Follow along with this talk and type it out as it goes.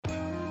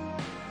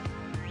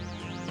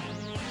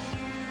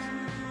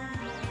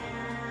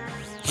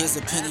Here's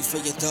a penny for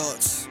your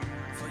thoughts.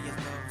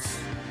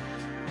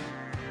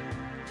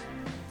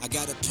 I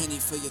got a penny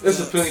for your This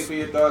thoughts. is Penny for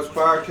Your Thoughts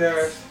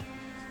podcast.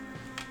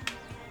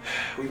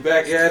 We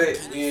back at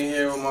it. We in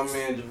here with my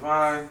man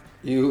Javon,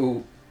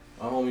 You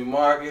my homie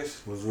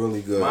Marcus. Was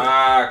really good.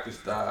 Marcus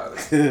Tyler.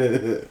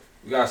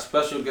 We got a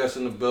special guest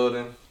in the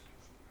building.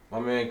 My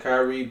man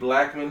Kyrie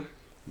Blackman.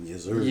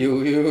 Yes, sir.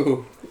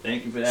 you.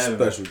 Thank you for having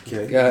me. Special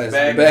K. Guys,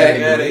 Back back.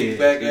 at it.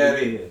 Back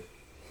at Yeah. it.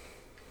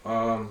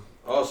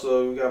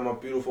 Also, we got my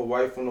beautiful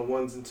wife on the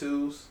ones and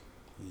twos.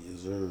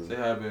 Yes, Say sir.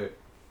 hi, babe.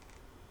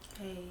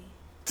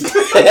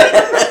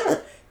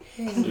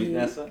 Sweet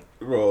Nessa.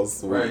 Roll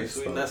sweet. Right,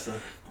 sweet Nessa.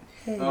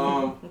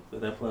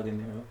 Put that plug in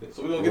there. Okay.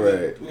 So we're gonna get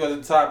Right. we got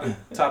the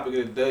topic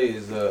of the day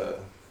is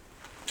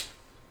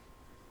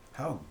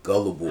How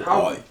gullible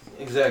how are you?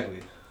 exactly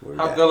Word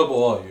how that.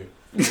 gullible are you?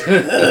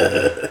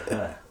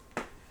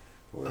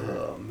 Word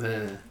Oh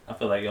man. I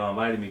feel like y'all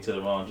invited me to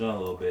the wrong joint a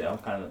little bit.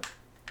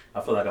 I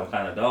feel like I'm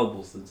kind of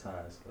gullible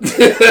sometimes.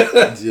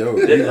 that. Yo,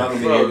 Y'all yeah. gonna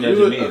be Bro, here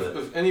judging me.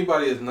 if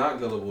anybody is not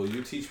gullible,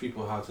 you teach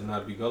people how to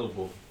not be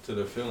gullible to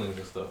their feelings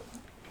and stuff.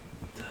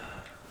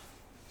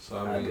 So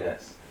I I mean,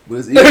 guess.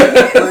 But it's,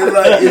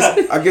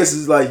 I guess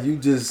it's like you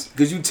just,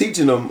 because you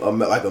teaching them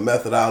like a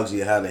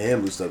methodology of how to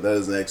handle stuff. That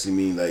doesn't actually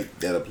mean like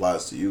that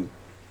applies to you.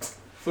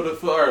 for the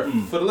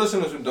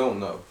listeners who don't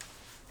know,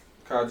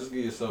 Kyle, just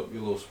give yourself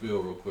your little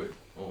spiel real quick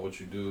on what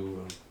you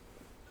do and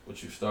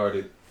what you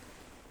started.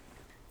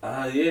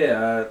 My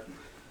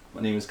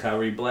name is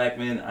Kyrie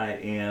Blackman. I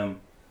am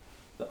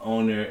the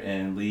owner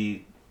and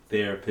lead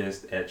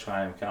therapist at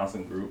Triumph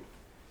Counseling Group.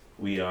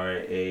 We are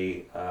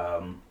a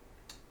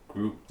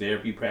group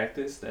therapy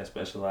practice that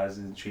specializes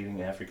in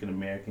treating African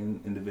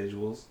American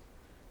individuals,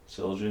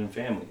 children, and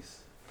families.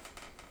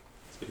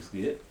 That's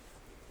basically it.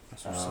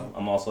 That's what's up.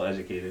 I'm also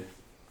educated.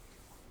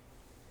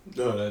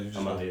 No, that you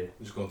I'm out here.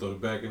 just gonna throw the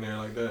back in there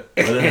like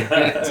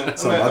that.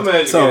 So, I'm Kyle,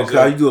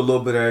 educated, you do a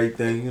little bit of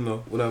everything, you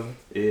know, whatever.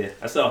 Yeah,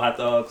 I sell hot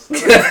dogs.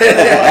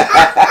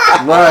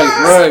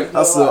 Right.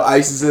 I sell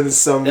ices in the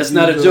summer. That's you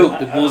not a know. joke.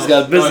 The boy's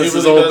got No, he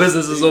businesses really on does-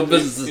 businesses on He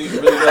businesses.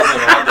 really does have a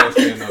hot dog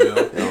stand though,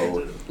 yo.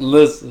 Yo,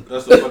 Listen.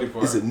 That's the funny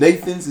part. is it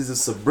Nathan's? Is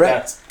it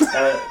Sabret?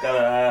 got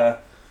a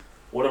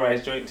water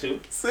ice drink too.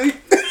 See?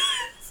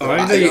 Oh,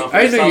 I didn't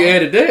know you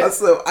added I that.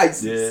 sell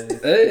ices. Yeah,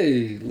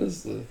 Hey,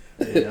 listen.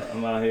 yeah,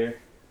 I'm out here.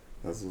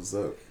 That's what's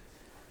up.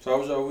 So how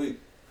was your week?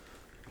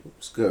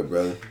 It's good,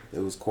 brother. It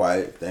was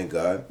quiet, thank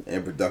God,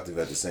 and productive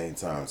at the same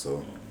time.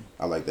 So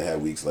I like to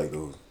have weeks like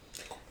those.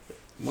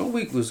 My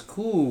week was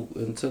cool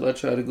until I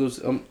tried to go.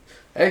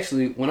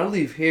 Actually, when I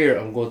leave here,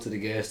 I'm going to the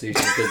gas station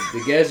because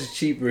the gas is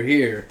cheaper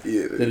here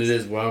Yeah, than it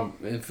is where I'm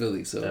in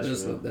Philly. So That's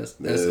that's real. that's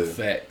Yeah. a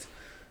fact.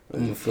 I'm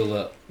gonna fill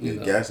up. You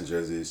know, gas in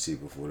Jersey is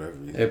cheaper for whatever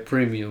reason. at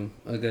premium.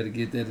 I got to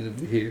get that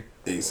over here.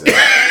 Exactly.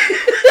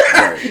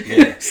 Right.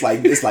 Yeah. It's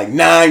like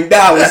 $9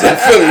 in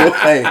Philly.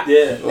 Okay.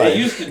 Yeah, Like- it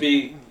used to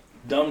be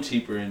dumb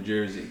cheaper in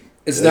Jersey.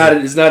 It's not.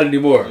 It's not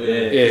anymore.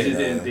 Yeah.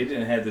 Yeah. They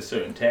didn't have the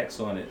certain tax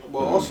on it.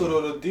 Well, also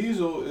though, the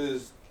diesel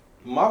is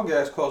my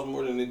gas costs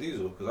more than the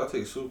diesel because I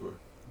take super.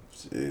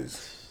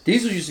 It's,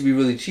 Diesel used to be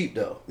really cheap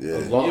though. Yeah.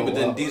 Yeah, but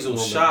then diesel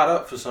shot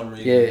up for some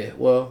reason. Yeah.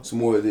 Well.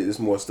 it's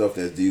more stuff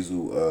that's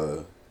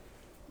diesel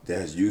that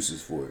has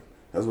uses for it.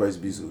 That's why it's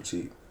be so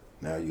cheap.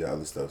 Now you got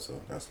other stuff, so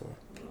that's why.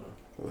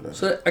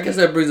 So I guess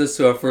that brings us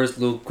to our first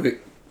little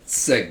quick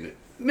segment.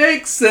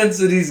 Make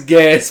sense of these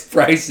gas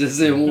prices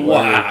and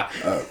why.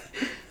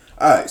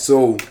 Alright,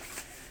 so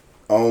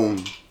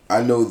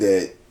I know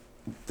that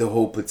the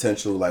whole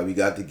potential, like we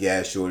got the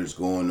gas shortage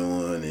going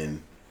on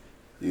and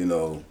you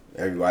know,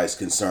 everybody's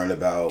concerned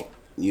about,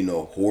 you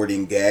know,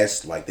 hoarding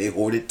gas like they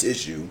hoarded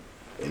tissue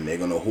and they're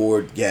gonna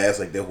hoard gas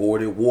like they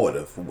hoarded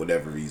water for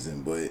whatever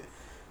reason. But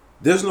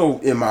there's no,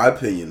 in my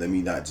opinion, let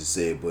me not just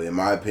say it, but in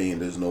my opinion,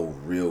 there's no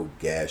real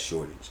gas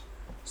shortage.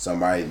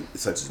 Somebody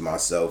such as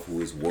myself who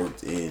has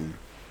worked in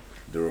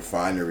the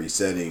refinery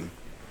setting,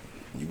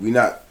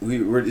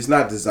 it's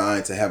not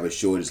designed to have a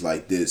shortage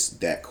like this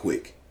that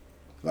quick.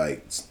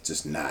 Like, it's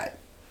just not.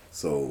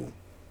 So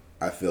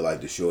I feel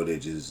like the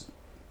shortage is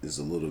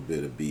a little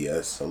bit of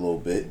BS, a little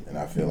bit, and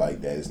I feel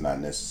like that is not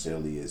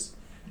necessarily as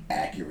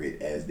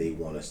accurate as they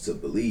want us to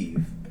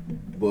believe.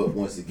 But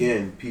once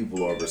again,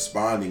 people are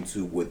responding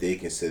to what they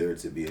consider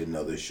to be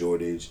another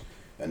shortage,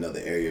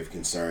 another area of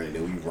concern, and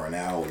then we run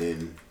out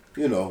and,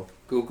 you know,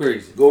 Go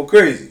crazy. go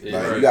crazy. Yeah,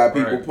 like right, you got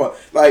people right. pump,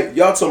 like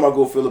y'all talking about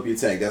go fill up your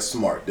tank. That's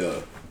smart, duh.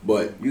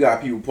 But you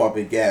got people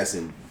pumping gas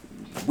and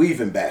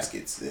weaving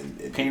baskets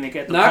and Panic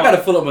at the Now I pump.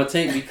 gotta fill up my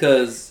tank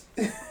because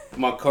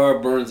my car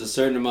burns a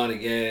certain amount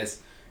of gas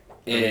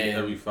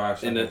Every and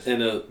 5 in seconds.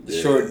 a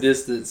Yeah. short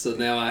distance. So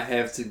now I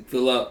have to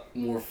fill up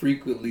more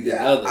frequently than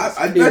yeah, others.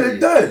 I bet it period.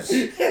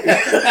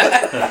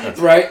 does.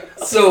 Right.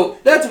 So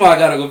that's why I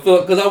gotta go fill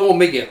up because I won't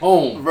make it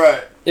home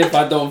Right. if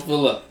I don't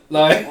fill up.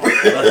 Like.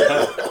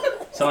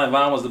 Sound like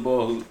Vaughn was the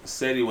boy who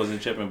said he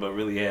wasn't tripping, but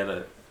really had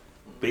a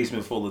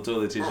basement full of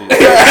toilet tissue.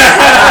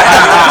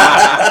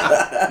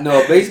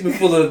 No, a basement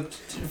full of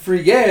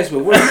free gas,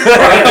 but we're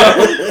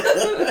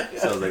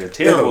sounds like a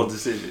terrible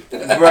decision.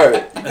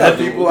 Right. You got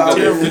people out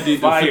there there.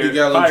 50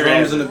 gallon fire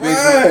drums in the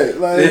basement.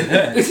 Right.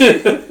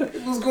 Like,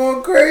 it was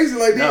going crazy.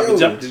 Like, No,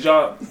 yo.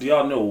 do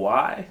y'all know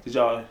why?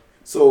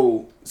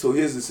 So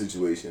here's the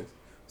situation.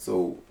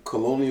 So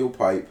Colonial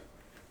Pipe,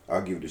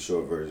 I'll give you the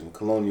short version.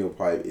 Colonial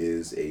Pipe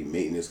is a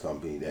maintenance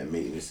company that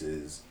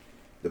maintenances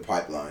the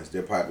pipelines.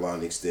 Their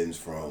pipeline extends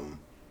from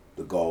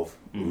the Gulf,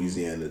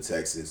 Louisiana,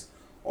 Texas,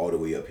 all the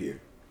way up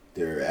here.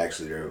 They're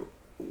actually their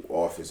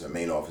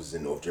main office is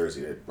in North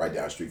Jersey. They're right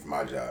down the street from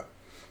my job.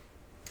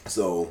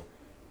 So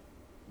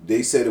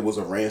they said it was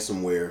a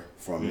ransomware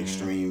from an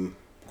extreme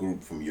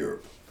group from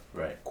Europe,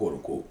 Right. quote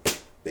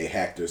unquote. They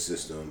hacked their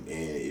system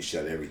and it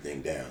shut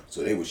everything down.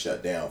 So they were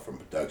shut down from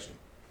production.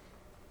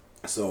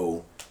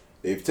 So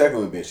they've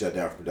technically been shut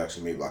down from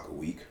production maybe like a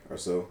week or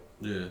so,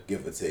 Yeah.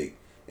 give or take.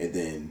 And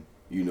then,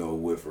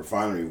 with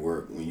refinery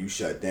work, when you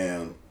shut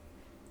down,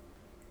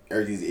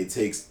 everything, it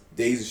takes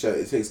days to shut.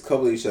 It takes a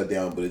couple of days to shut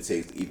down, but it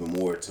takes even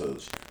more to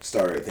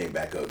start everything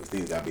back up. Because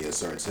things got to be at a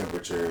certain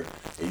temperature,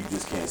 and you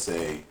just can't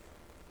say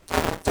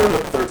turn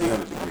up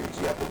 1,300 degrees.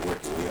 You have to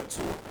work your way up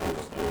to it.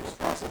 There's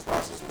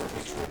process work.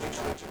 Make sure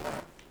you're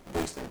not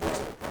wasting the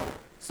product.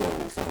 So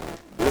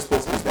they're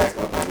supposed to be back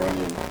up and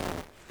running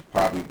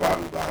probably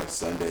by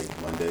Sunday,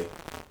 Monday,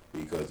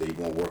 because they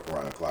won't work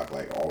around the clock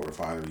like all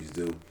refineries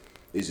do.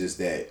 It's just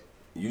that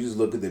you just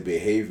look at the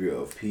behavior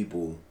of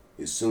people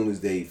as soon as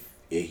they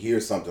hear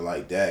something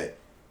like that,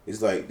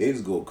 it's like they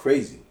just go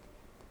crazy.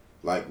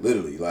 Like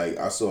literally, like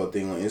I saw a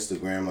thing on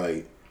Instagram,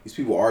 like these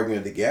people arguing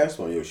at the gas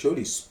pump. Yo,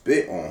 shorty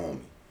spit on homie,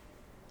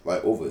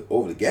 like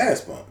over the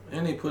gas pump.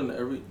 And they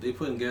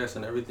putting gas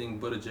in everything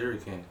but a jerry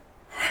can.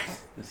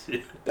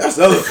 That's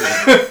the other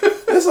thing.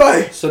 It's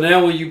like So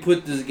now when you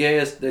put this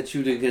gas that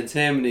you done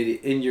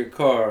contaminated in your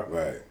car,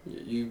 right.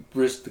 you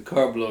risk the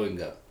car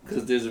blowing up.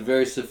 Because there's a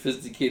very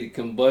sophisticated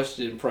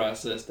combustion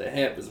process that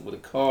happens with a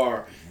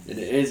car and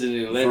the engine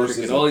and electric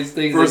Versus and all these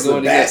things versus that go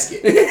a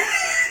basket.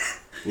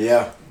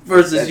 Yeah.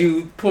 versus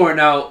you pouring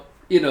out,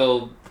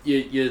 your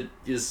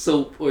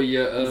soap or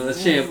your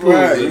shampoo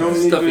Right, you and don't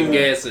need stuffing to-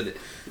 gas in it.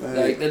 Right.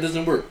 Like that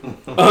doesn't work.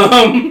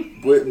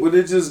 But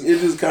it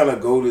just kind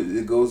of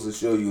goes to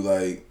show you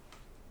like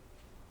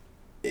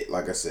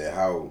I said,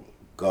 how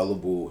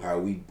gullible,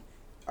 how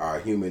our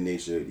human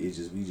nature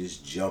is. We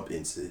just jump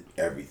into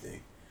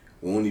everything.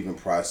 We won't even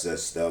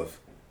process stuff.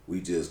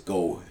 We just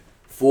go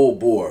full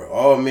bore.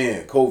 Oh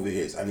man, COVID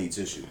hits. I need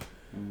tissue.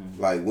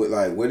 Like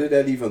where did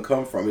that even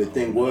come from? And the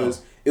thing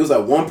was, it was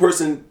like one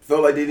person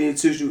felt like they needed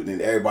tissue, and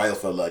then everybody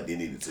else felt like they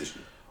needed tissue.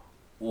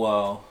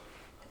 Well,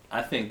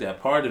 I think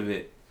that part of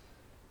it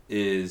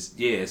is,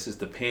 it's just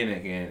the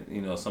panic,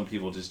 and some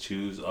people just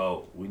choose,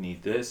 we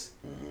need this,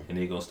 and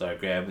they're gonna start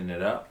grabbing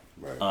it up.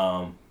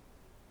 Right.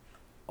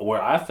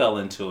 Where I fell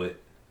into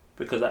it,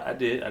 because I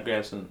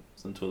grabbed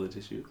some toilet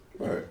tissue.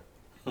 Right.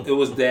 It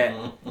was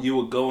that you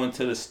would go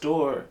into the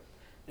store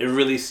and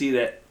really see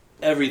that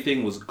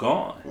everything was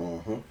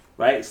gone,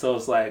 right? So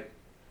it's like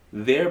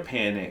their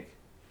panic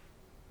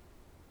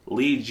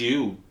leads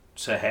you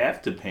to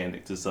have to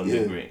panic to some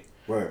degree,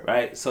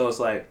 right? So it's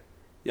like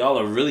y'all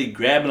are really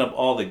grabbing up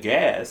all the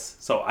gas,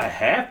 so I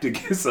have to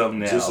get some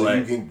now, Just so like,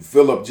 you can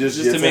fill up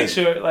just to make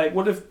sure. Like,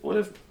 what if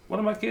one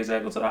of my kids had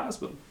to go to the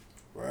hospital?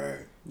 Right.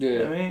 Yeah. You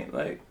know what I mean,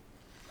 like,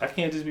 I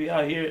can't just be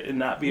out here and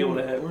not be able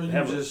to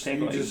have a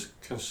tank on you.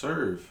 Just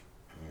conserve.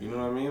 You know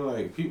what I mean?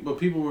 Like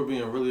people were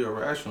being really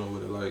irrational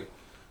with it. Like,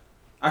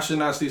 I should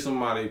not see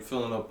somebody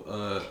filling up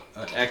an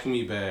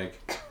Acme bag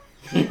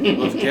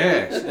of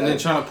gas and then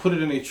trying to put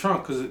it in a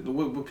trunk, because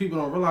what people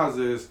don't realize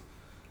is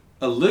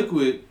a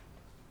liquid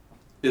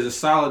is a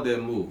solid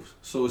that moves.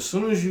 So as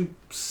soon as you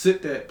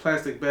sit that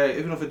plastic bag,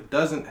 even if it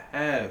doesn't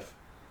have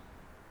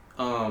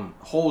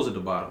holes at the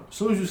bottom, as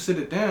soon as you sit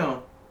it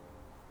down,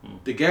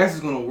 the gas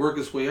is going to work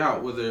its way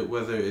out,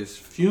 whether it's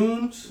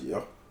fumes,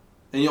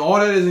 and all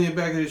that is in your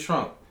back of the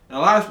trunk.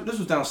 And this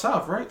was down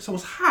south, right? So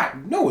it's hot.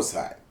 No, it's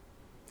hot.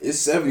 It's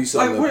 70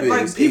 something.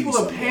 Like people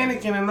are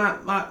panicking and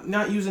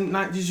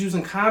not just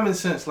using common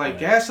sense. Like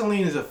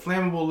gasoline is a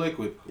flammable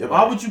liquid.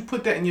 Why would you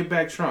put that in your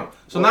back trunk?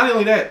 So not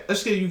only that,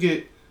 let's say you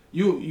get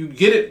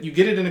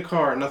it in the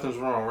car and nothing's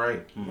wrong,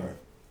 right?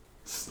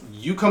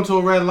 You come to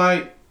a red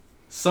light,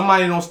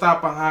 somebody don't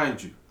stop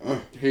behind you.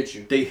 Hit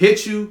you. They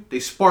hit you, they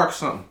spark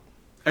something.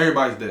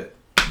 Everybody's dead.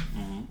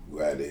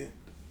 Right there.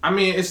 I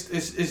mean, it's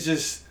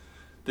just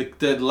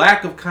the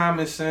lack of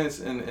common sense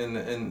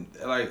and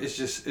like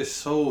it's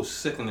so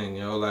sickening,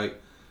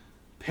 Like,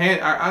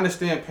 I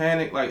understand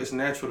panic, like it's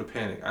natural to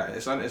panic.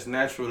 It's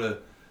natural to,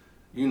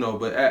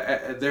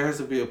 but there has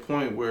to be a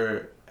point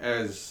where,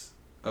 as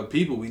a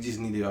people, we just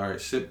need to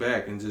sit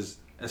back and just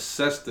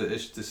assess the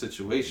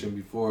situation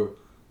before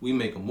we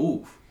make a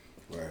move.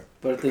 Right.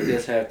 But I think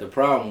that's half the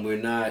problem.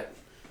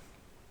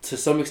 To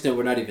some extent,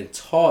 we're not even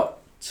taught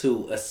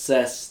to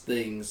assess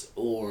things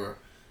or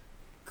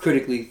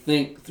critically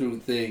think through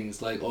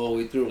things like all the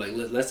way through. Like,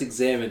 let's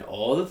examine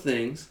all the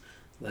things.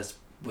 Let's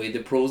weigh the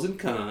pros and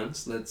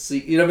cons. Let's see.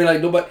 You know what I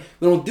mean? Like,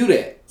 we don't do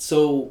that.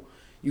 So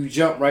you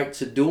jump right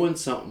to doing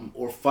something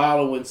or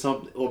following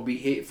something or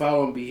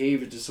following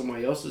behavior that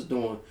somebody else is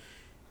doing,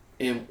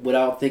 and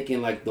without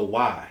thinking like the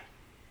why.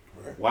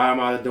 Right. Why am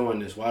I doing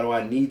this? Why do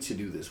I need to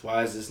do this?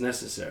 Why is this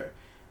necessary?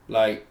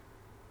 Like,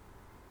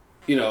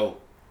 you know,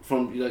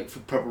 for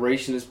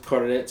preparation is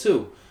part of that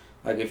too.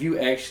 Like if you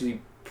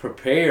actually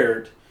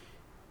prepared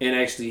and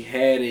actually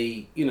had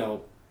a, you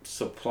know,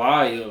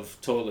 supply of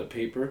toilet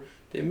paper,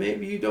 then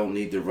maybe you don't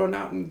need to run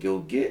out and go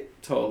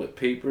get toilet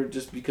paper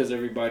just because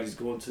everybody's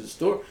going to the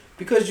store,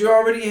 because you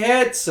already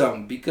had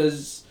some,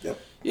 because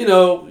you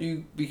know,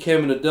 you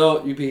became an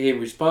adult, you became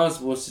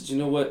responsible and said, you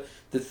know what,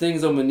 the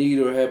things I'm gonna need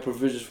or have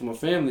provisions for my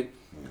family,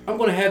 I'm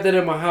gonna have that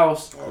in my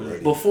house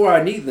before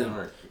I need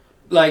them.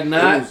 Like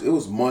not it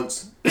was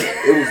months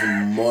it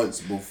was months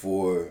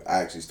before I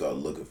actually started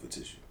looking for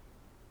tissue.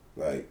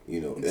 Like,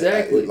 you know,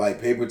 exactly. like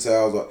paper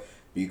towels,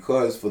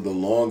 because for the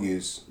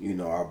longest, you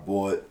know, I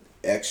bought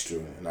extra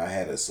and I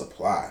had a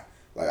supply.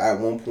 Like at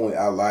one point,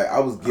 I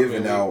was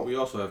giving out. We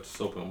also have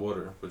soap and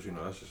water, but you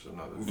know that's just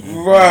another thing.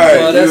 Right.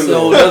 Well, that's a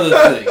whole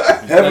other thing.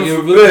 Heaven like if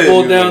forbid, really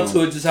pull you down know.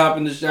 to it, just hop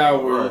in the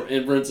shower Right.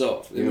 and rinse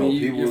off. You know,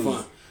 you're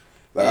fine.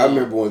 Like I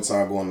remember one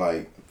time going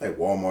like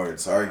Walmart or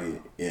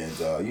Target,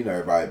 and you know,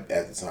 everybody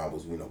at the time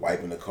was, you know,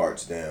 wiping the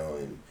carts down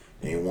and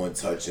they didn't want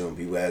to touch them.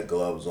 People had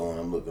gloves on.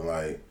 I'm looking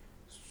like,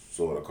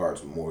 so the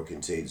carts are more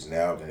contagious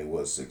now than it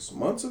was 6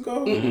 months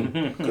ago.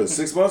 Because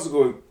 6 months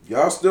ago,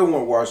 y'all still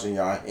weren't washing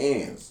y'all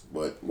hands,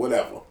 but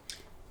whatever.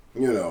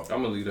 You know,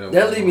 I'm gonna leave that.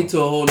 That lead me to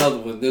a whole other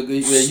one.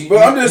 But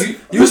I'm just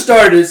you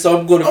started, so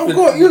I'm going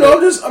to. you know,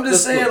 I'm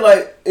just saying,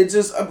 like, it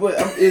just,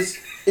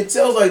 it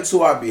tells like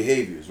to our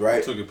behaviors, right?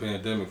 It took a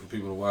pandemic for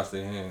people to wash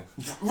their hands.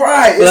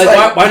 Right. But It's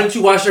like, why didn't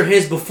you wash your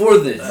hands before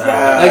this?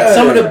 Right. Like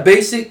some of the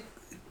basic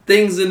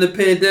things in the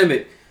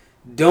pandemic.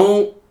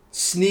 Don't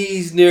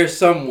sneeze near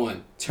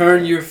someone.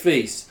 Turn your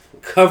face.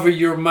 Cover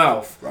your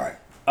mouth. Right.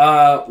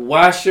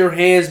 Wash your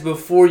hands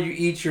before you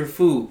eat your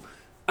food.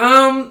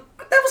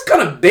 That was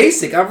kind of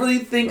basic. I really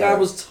think I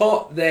was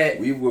taught that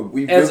we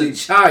as really, a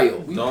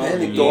child. we Don't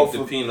panicked eat off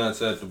the of,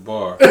 peanuts at the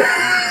bar.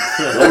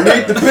 don't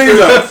eat the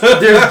peanuts.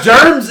 There's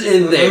germs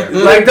in there.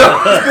 Like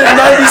There's been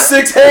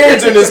 96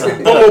 hands in this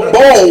little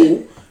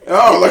bowl.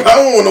 I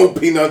don't want no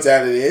peanuts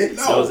out of there.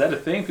 No. So is that a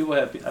thing? People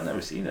have. I've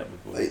never seen that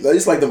before. Like,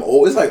 it's like them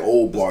old. It's like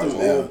old bars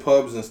Them now. old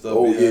pubs and stuff.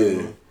 Oh yeah.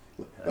 man.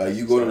 Like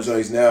you go to the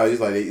joints now, it's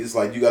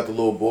like you got the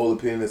little bowl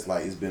of peanuts.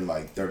 Like it's been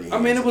like 30. I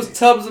mean, hands it was in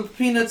tubs of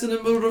peanuts in the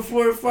middle of the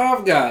 4 or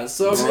 5 guys.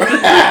 So I mean,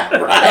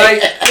 there. like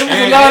it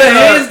was a lot of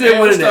hands there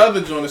What's with the it.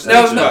 other joint? The steak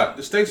No, no. spot.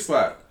 The steak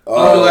spot.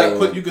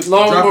 Oh. You could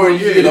Longhorn, drop on you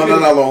yeah, get you a-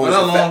 could- not Longhorn.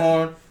 Not it's a fat-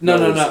 Longhorn.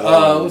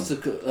 No. What's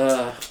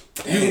the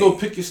You can go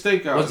pick your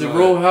steak out. was it man.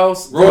 Roll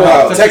House? Roll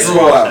House, Texas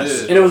Roll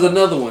House. Yeah. And it was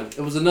another one.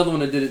 It was another one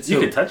that did it too. You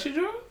can touch it,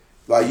 Joe?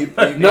 Like you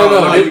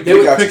No, you they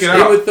would out pick your it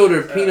They out. would throw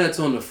their peanuts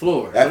on the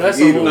floor. So After that's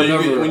you a eat whole No,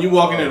 other. when you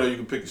walk in there, though, you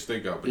can pick your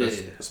steak out. But Yeah,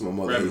 that's, That's my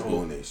mother Rabbit was hole.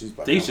 going there. She's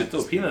like, They should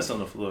throw peanuts on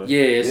the floor.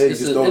 yeah, it's Yeah, you it's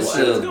just a, don't- it's What's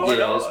a, going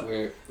yeah, on? it's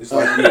weird.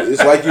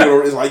 it's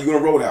like you in a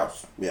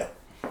roadhouse. Yeah.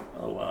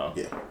 Oh wow.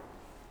 Yeah.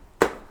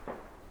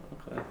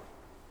 Okay.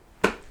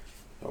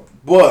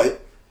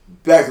 But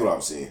back to what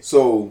I'm saying.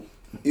 So,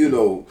 you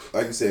know,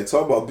 like I said,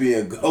 talk about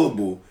being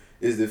gullible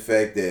is the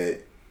fact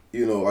that,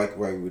 you know, like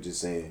we were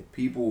just saying,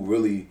 people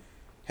really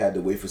had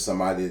to wait for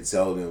somebody to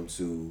tell them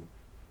to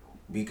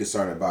be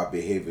concerned about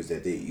behaviors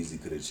that they easily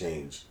could have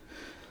changed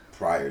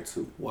prior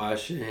to.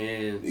 Wash your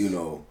hands. You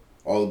know,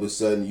 all of a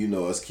sudden, you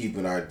know, us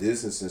keeping our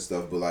distance and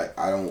stuff, but like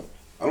I don't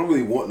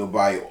really want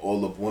nobody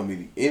all up on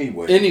me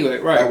anyway. Anyway,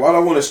 right. Like, why do I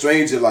want a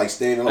stranger like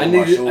standing on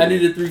my shoulder? I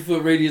need a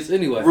 3-foot radius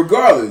anyway.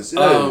 Regardless, yeah.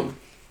 Um,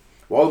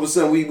 All of a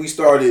sudden, we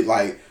started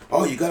like,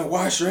 oh, you gotta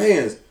wash your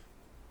hands.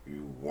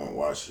 You weren't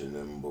washing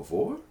them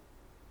before?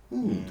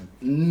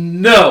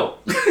 No.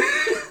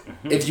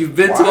 If you've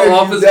been to Why an are you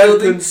office that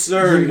building,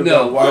 concerned you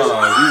know. about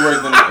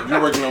washing?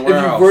 you worked in a If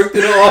warehouse. you worked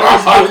in an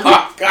office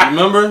building,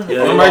 Remember? Yeah,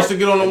 Remember I used to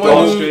get on the Walk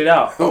window? straight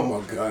out. Oh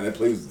my god, that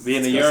place is Be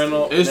in the disgusting.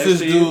 urinal. It's next this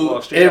to you, dude-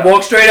 Walk straight and out.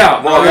 walk straight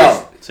out. Walk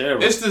out.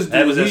 Terrible. It's this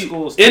That was dude, at he-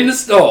 school. In the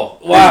stall.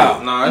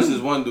 Wow. Nah, this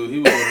is one dude. He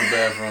was in the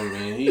bathroom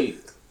and he.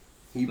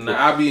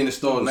 I be in the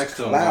stall next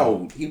to him.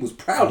 Proud. He was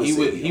proud. To He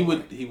say he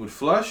would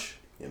flush,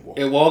 and walk.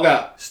 And walk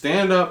out.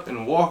 stand up,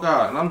 and walk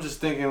out. And I'm just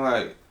thinking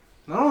like,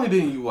 not only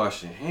didn't you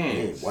wash your He ain't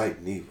hands,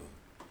 wipe neither.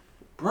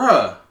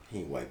 bruh, He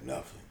ain't wipe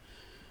nothing.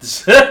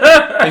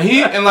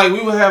 and like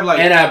we would have like.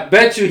 And I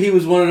bet you he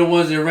was one of the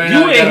ones that ran You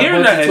out and ain't got a hear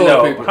bunch of nothing toilet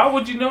though. paper. How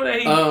would you know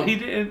that he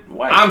didn't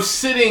wipe? I'm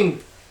sitting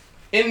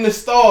in the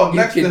stall You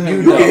next can- to him.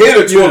 you You can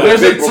hear the toilet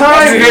There's a paper.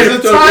 time. You hear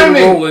There's the a toilet paper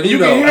timing. rolling, You you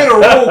can know. hear the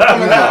roll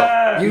coming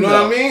out. You know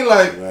what I mean?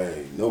 Like, Right.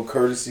 No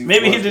courtesy.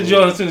 Maybe he flush, did man.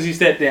 Joe as soon as he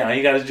sat down.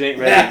 He got his drink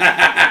ready.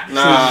 As soon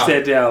as nah, he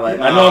sat down, like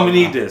I know I'm gonna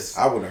need this.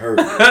 I would have heard.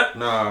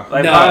 nah.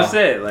 Like Nah. Bob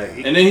said, like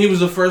And then he was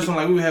the first one.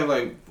 Like we would have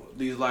like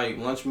these like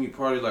lunch meat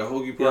parties, like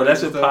hoagie parties. Yo,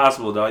 that's and stuff.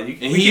 impossible, dog. You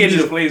And we he can't be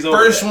just the glaze over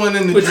first that. one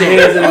in the Put your joint.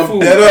 hands in the I'm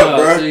food. dead up,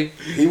 bro. See?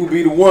 He would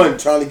be the one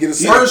trying to get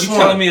us First You one.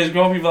 telling me there's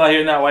grown people out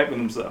here not wiping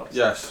themselves?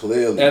 Yes,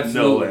 clearly.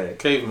 Absolutely. No way.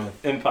 caveman.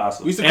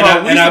 Impossible. We used to And call.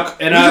 I- we and used I-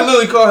 to- and we used I to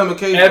literally call him a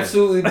caveman.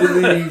 Absolutely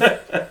believe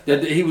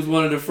that he was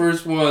one of the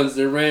first ones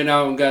that ran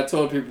out and got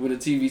toilet paper when the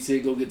TV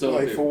said go get toilet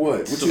Like paper. for what?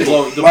 What To you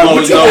blow, to like, blow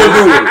what his you nose.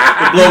 gonna do?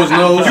 To blow his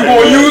nose. You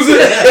gonna use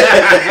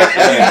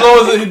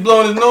it? He's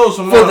blowing his nose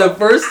from For all the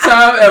first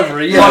time ever. all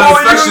the Yeah.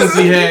 infections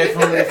he had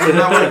from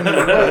not working in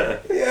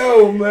the butt.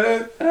 Yo,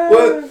 man.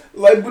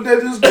 But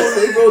that just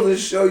goes to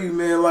show you,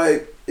 man.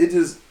 Like it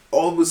just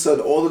all of a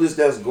sudden, all of this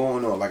that's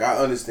going on. Like I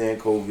understand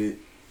COVID,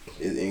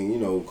 and you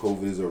know,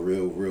 COVID is a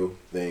real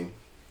thing,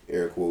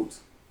 air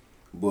quotes.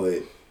 But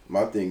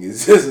my thing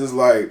is this is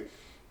like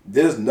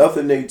there's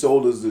nothing they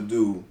told us to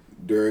do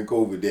during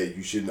COVID that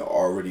you shouldn't have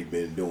already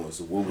been doing.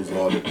 So what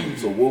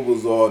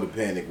was all the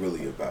panic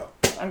really about?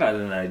 I got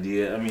an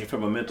idea. I mean,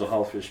 from a mental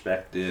health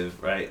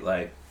perspective, right?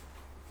 Like,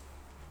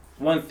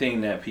 one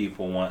thing that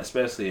people want,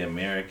 especially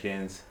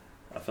Americans,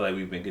 I feel like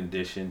we've been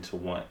conditioned to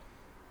want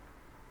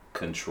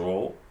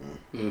control.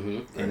 Mm-hmm.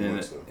 And Very then,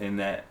 much so. in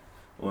that,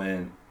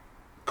 when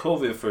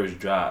COVID first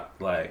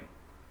dropped, like,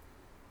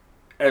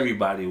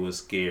 everybody was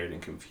scared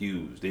and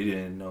confused. They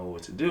didn't know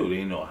what to do. They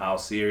didn't know how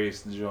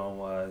serious the joint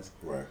was.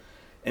 Right.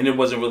 And there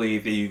wasn't really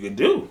anything you could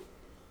do,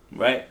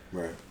 right?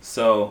 Right.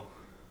 So,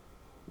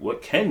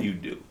 what can you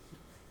do?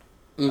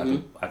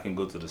 Mm-hmm. I can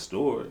go to the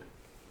store.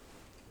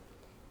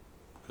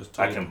 'Cause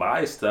I can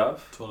buy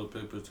stuff. toilet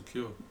paper is the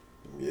cure.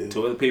 Yeah.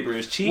 Toilet paper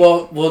is cheap.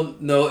 Well,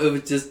 no, it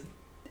was just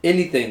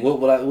anything.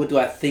 What do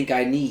I think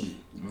I need?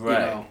 right,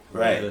 You know?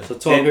 right. Yeah. So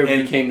toilet And- paper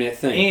and- became that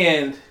thing.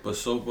 And But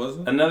soap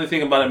wasn't. another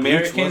thing about Bleach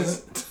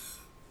Americans,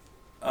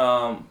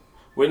 wasn't?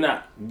 we're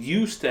not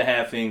used to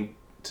having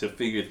to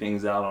figure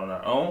things out on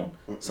our own.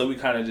 So we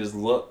kind of just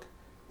look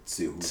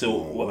See who's to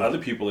doing what other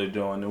people are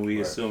doing, and we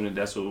Right. assume that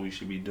that's what we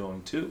should be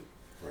doing too.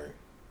 Right.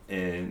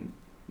 And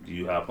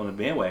you hop on the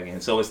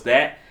bandwagon. So it's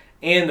that,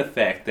 and the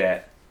fact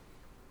that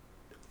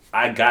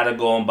I gotta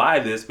go and buy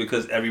this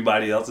because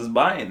everybody else is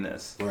buying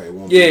this. Right. It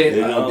won't Yeah. Be,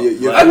 it won't be,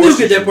 you're I do forced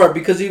get to- that part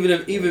because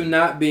even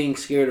not being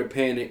scared or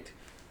panicked,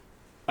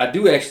 I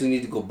do actually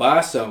need to go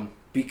buy some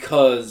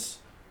because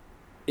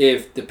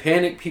if the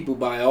panic people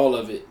buy all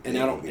of it and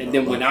Yeah, I don't, you and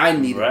know, then when I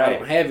need it, I right.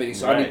 don't have any,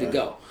 so I need to Right.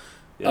 go.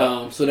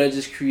 Yeah. So that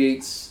just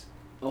creates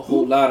a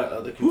whole lot of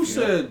other Who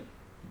confusion.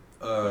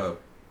 said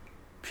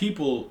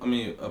people, I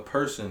mean, a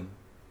person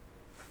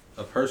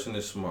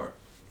is smart,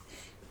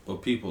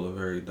 but people are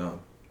very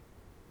dumb?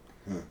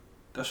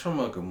 That's from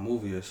like a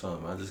movie or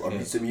something. I just I mean,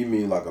 can't. to me, you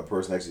mean like a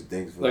person actually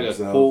thinks for Like a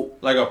themselves? quote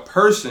Like a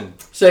person,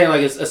 saying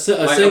like it's a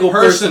like single a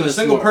person, a is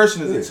single smart.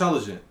 person is Yeah.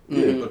 intelligent,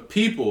 Mhm. but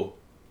people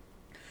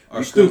are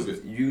Because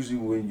stupid. Usually,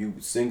 when you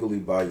singly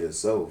by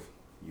yourself,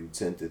 you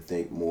tend to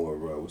think more.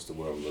 What's the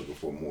word I'm looking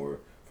for? More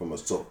from a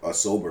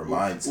sober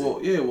mindset. Well,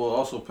 yeah. Well,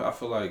 also, I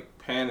feel like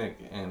panic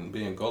and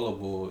being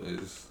gullible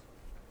is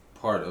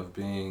part of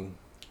being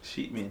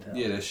Sheep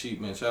mentality. that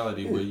sheep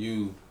mentality Yeah. where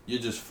you're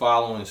just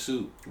following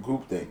suit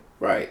Group thing.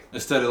 Right.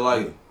 instead of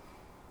like,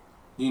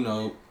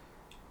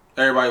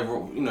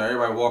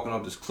 everybody walking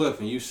up this cliff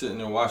and you sitting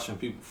there watching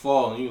people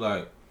fall and you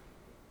like,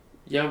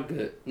 Yeah, I'm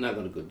good. I'm not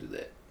gonna go do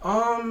that.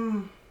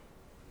 I'm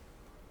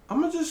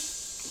gonna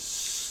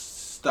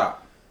just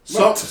stop.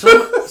 So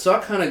I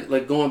kind of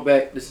like going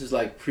back. This is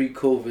like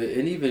pre-COVID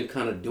and even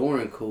kind of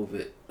during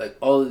COVID. Like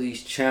all of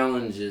these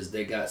challenges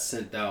that got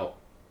sent out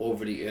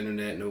over the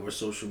internet and over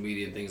social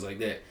media and things like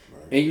that,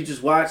 Right. and you're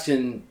just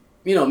watching,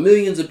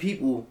 millions of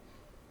people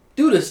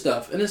do this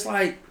stuff, and it's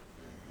like,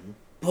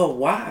 but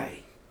why?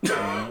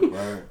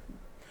 Right.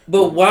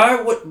 But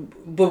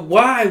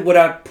why would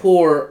I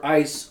pour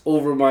ice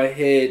over my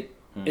head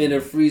in a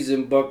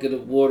freezing bucket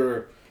of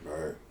water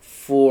Right.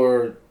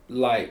 for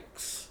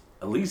likes?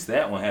 At least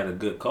that one had a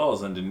good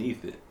cause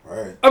underneath it.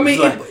 Right. I mean,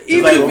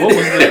 It's like, what was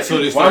the, So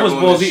they why start was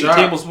going Bulls to eating shop.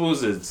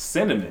 tablespoons of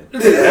cinnamon?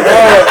 Right.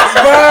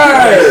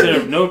 That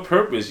serve no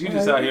purpose. You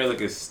just out here like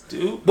a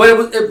stew.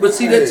 But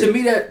see that to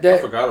me I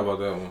that forgot about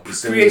that one.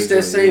 creates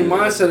that same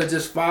mindset of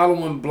just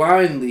following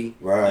blindly,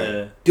 Right.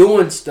 Yeah.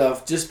 doing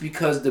stuff just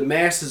because the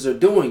masses are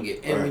doing it,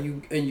 and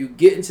Right. when you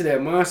get into that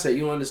mindset,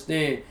 you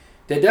understand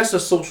that that's a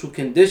social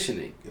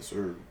conditioning, Yes,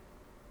 sir.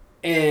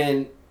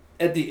 and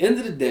at the end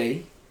of the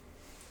day,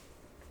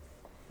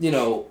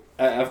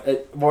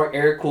 Mark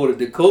Eric quoted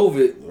the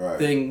COVID Right.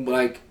 thing.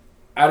 Like,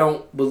 I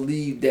don't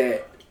believe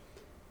that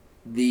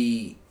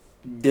the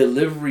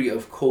delivery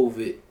of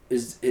COVID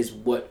is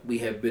what we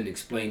have been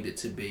explained it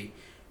to be.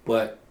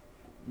 But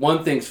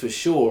one thing's for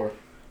sure,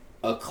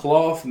 a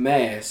cloth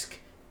mask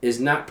is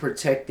not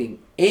protecting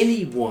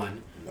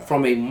anyone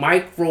from a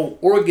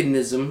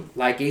microorganism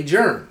like a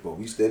germ. But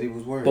we steady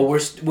was wearing. But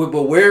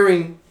we're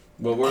wearing,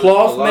 But we're,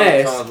 Cloth a lot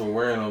mask. of times we're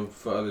wearing them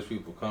for other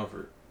people's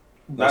comfort.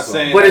 Not That's all.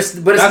 saying, but it's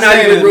not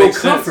saying even it real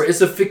makes sense. comfort.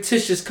 It's a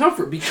fictitious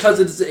comfort because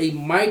it's a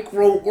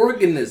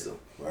microorganism.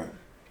 Right.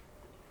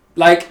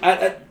 Like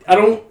I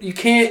don't. You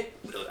can't.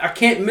 I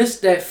can't miss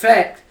that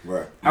fact.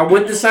 Right. I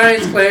went to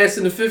science class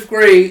in the 5th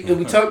grade, and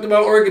we talked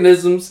about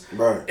organisms.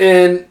 Right.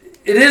 And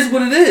it is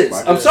what it is.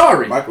 I'm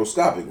sorry.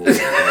 Microscopic. Like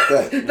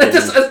that. That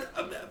just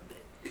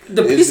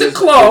the It's piece of just-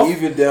 cloth.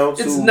 even down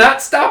to It's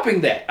not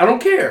stopping that. I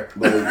don't care.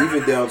 But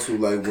even down to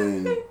like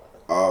when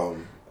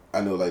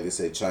I know like they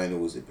said China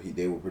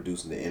they were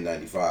producing the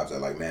N95s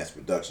at like mass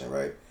production,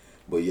 right?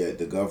 But yet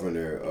the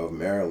governor of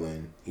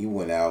Maryland, he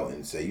went out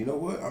and said, you know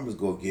what, I'm just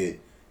gonna get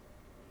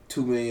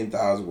 $2 million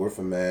worth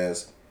of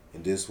masks,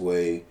 and this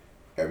way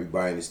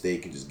everybody in the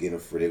state can just get them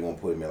free. They're gonna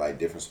put them in like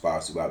different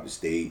spots throughout the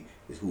state.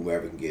 It's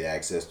whomever can get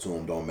access to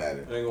them, don't matter.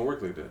 It ain't gonna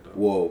work like that though.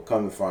 Well,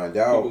 come to find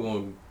out,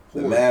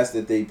 the masks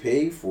that they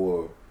paid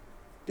for,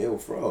 they were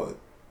fraud.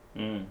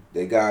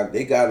 They got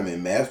them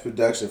in mass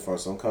production from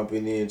some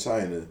company in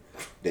China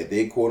that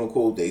they quote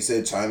unquote they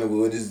said China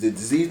was the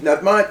disease.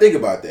 Not mine. Think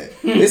about that.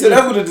 They said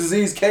that's where the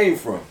disease came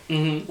from.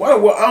 Why?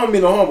 Well, I don't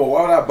mean no harm, but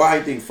why would I buy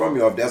anything from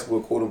you if that's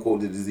where quote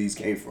unquote the disease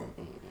came from?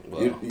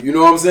 Well, you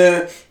know what I'm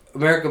saying?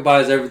 America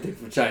buys everything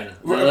from China.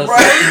 Right.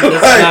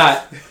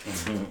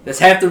 That's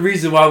half the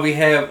reason why we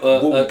have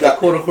a got-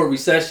 quote unquote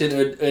recession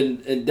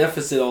and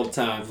deficit all the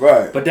time.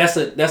 Right. But that's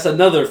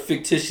another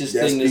fictitious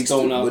thing that's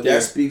going out there.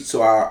 That speaks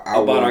to our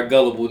about our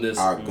gullibleness.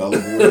 Our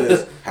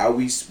gullibleness, how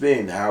we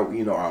spin, how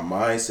our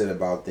mindset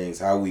about things,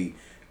 how we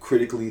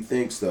critically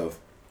think stuff.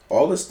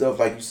 All the stuff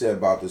like you said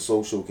about the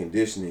social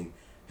conditioning,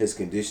 is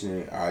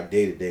conditioning our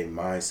day-to-day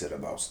mindset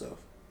about stuff.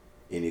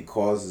 And it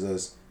causes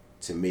us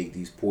to make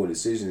these poor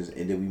decisions,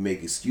 and then we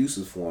make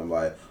excuses for them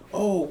like,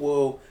 oh,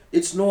 well,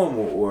 it's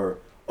normal, or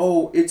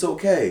oh, it's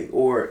okay,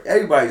 or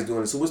everybody's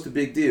doing it, so what's the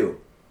big deal?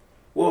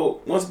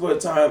 Well, once upon a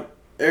time,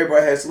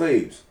 everybody had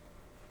slaves.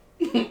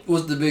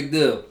 What's the big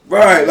deal?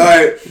 Right,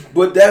 like,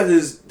 but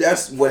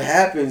that's what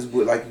happens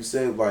with, like you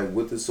said, like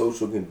with the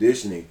social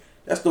conditioning.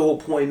 That's the whole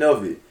point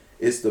of it.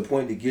 It's the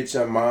point to get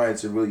your mind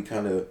to really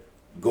kind of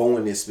go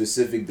in this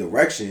specific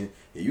direction,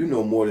 and you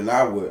know more than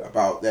I would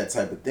about that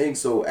type of thing.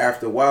 So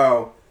after a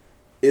while,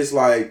 it's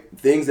like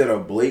things that are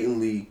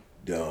blatantly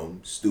dumb,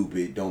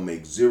 stupid, don't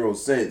make zero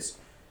sense.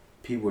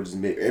 People just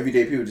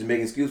everyday people just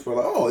make excuses for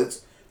like, oh,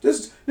 it's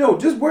just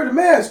just wear the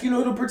mask,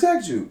 it'll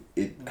protect you.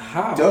 It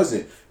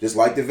doesn't. Just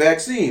like the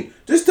vaccine.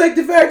 Just take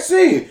the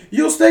vaccine.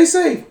 You'll stay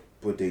safe.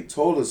 But they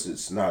told us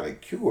it's not a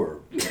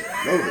cure. You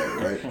know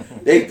that,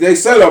 right? They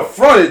said up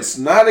front it's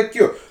not a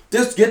cure.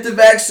 Just get the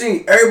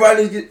vaccine.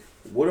 Everybody needs to get.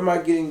 What am I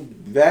getting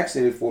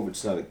vaccinated for? But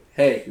it's not a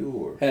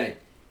cure. Hey,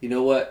 you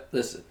know what?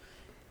 Listen.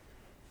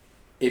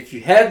 If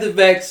you have the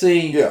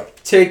vaccine,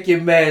 take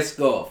your mask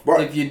off.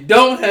 Right. If you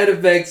don't have the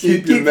vaccine,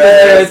 keep your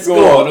mask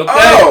on. Okay.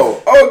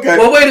 Oh, okay.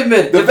 Well, wait a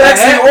minute. The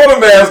vaccine or the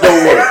mask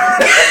don't work.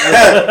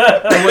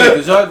 Wait,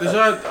 did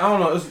y'all? I don't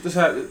know.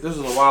 This was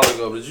a while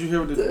ago. But did you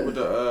hear with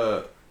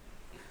the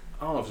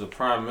I don't know if it's a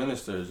prime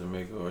minister of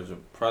Jamaica or it's a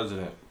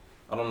president.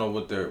 I don't know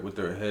what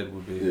their head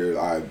would be. Yeah,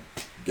 I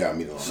got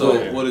me on.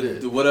 So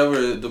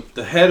whatever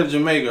the head of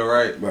Jamaica,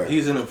 right?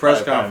 He's in a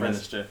press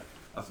conference. Minister.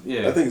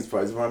 Yeah, I think it's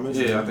probably prime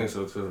minister. Yeah, I think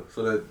so too.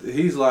 So that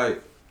he's like,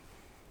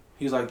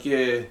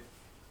 yeah,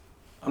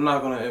 I'm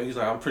not gonna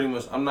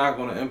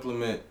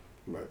implement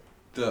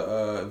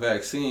the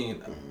vaccine.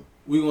 Mm-hmm.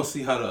 We gonna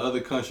see how the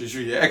other countries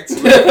react to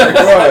it.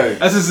 Right.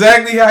 That's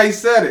exactly how he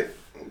said it.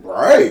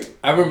 Right.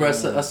 I remember I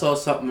saw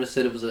something that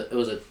said it was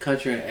a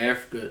country in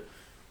Africa.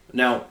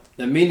 Now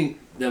the meaning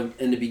in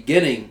the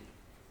beginning,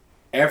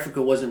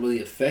 Africa wasn't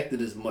really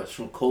affected as much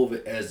from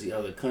COVID as the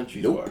other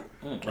countries were.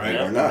 Right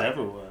or not?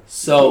 Never was.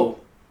 So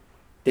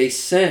they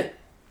sent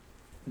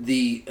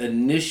the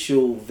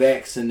initial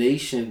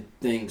vaccination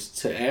things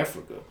to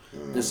Africa,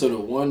 and so the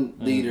one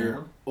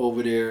leader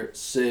over there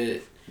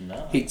said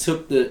he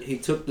took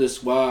the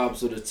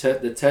swabs or the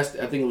test.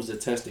 I think it was the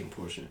testing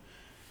portion.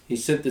 He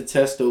sent the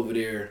test over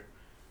there,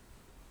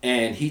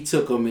 and he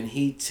took them and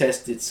he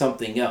tested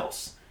something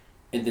else,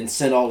 and then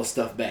sent all the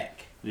stuff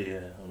back.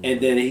 Yeah.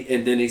 And then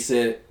he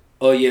said,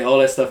 "Oh yeah, all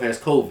that stuff has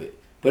COVID."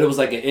 But it was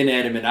like an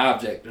inanimate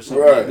object or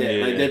something like that.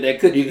 Yeah. Like that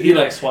could he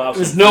like swaps.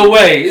 There's no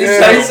way.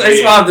 It's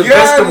swabbed the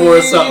vegetable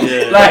or something.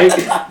 Yeah.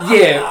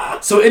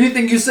 Like So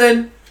anything you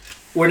send,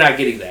 we're not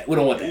getting that. We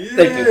don't want that.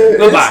 Thank you.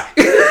 Goodbye.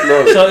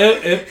 So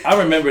I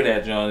remember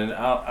that, John, and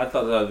I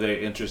thought that was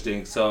very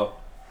interesting. So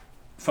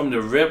from the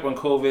rip when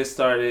COVID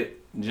started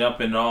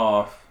jumping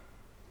off,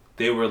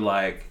 they were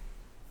like,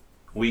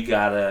 we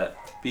gotta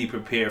be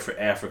prepared for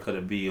Africa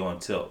to be on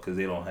tilt because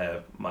they don't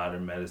have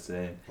modern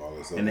medicine.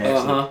 And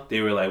actually,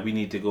 they were like, we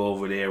need to go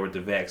over there with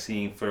the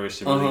vaccine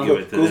first and really give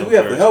it to them. Because we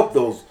have to help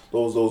those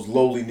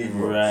lowly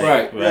Negroes.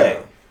 Right.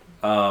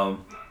 Yeah.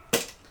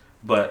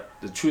 But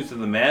the truth of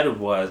the matter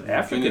was,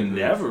 Africa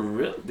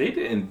they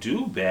didn't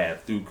do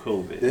bad through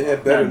COVID. They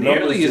had better Not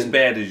numbers nearly as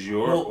bad as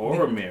Europe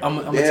or America. I'm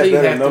gonna they tell had you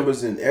better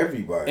numbers than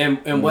everybody.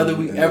 And whether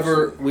we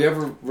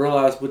ever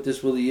realize what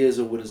this really is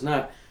or what it's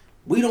not,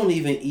 we don't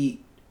even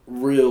eat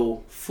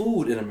real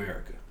food in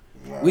America.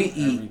 We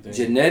eat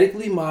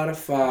genetically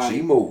modified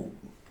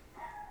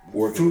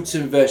fruits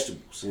and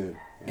vegetables. Yeah.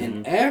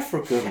 In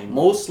Africa,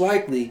 most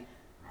likely,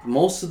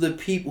 most of the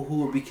people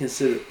who would be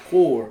considered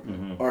poor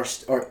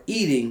are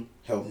eating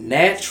Healthy.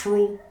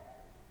 natural,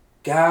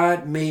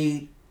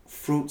 God-made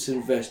fruits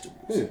and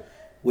vegetables, Yeah.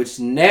 which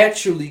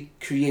naturally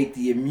create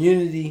the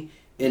immunity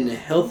and the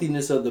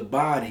healthiness of the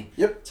body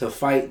Yep. to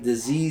fight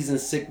disease and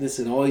sickness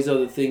and all these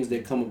other things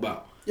that come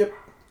about. Yep.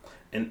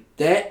 And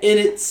that in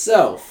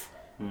itself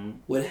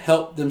would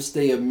help them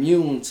stay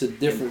immune to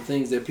different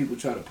things that people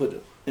try to put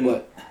them.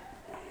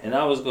 And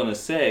I was gonna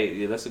say,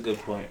 yeah, that's a good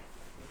point.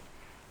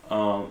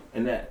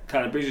 And that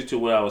kind of brings you to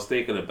what I was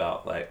thinking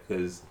about, like,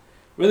 because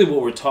really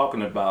what we're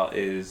talking about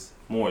is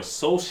more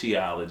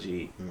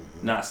sociology,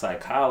 not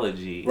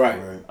psychology. Right.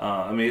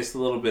 I mean, it's a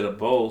little bit of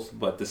both,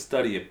 but the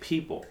study of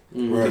people.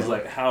 Because,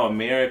 like, how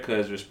America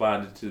has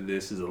responded to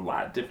this is a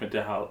lot different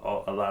than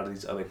how a lot of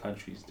these other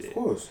countries did. Of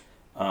course.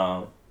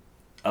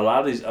 A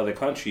lot of these other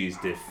countries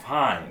did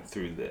fine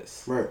through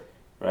this.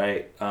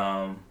 Right.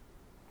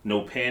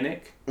 No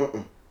panic.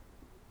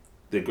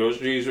 The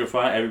groceries were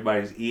fine.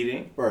 Everybody's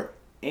eating. Right.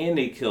 And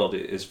they killed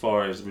it as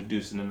far as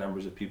reducing the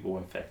numbers of people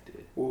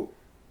infected. Well,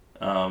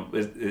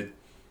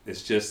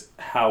 It's just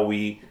how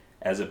we,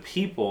 as a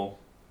people,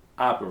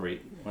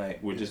 operate.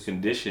 Like, we're just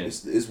conditioned.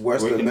 it's We're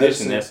Western conditioned.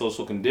 medicine. That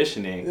social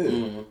conditioning,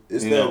 Yeah.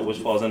 It's which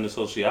falls under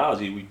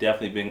sociology. We've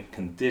definitely been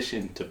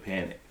conditioned to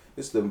panic.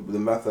 It's the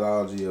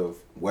methodology of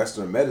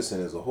Western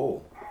medicine as a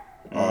whole.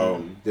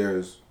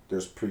 There's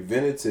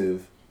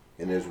preventative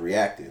and there's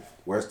reactive.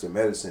 Western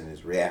medicine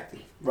is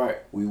reactive. Right.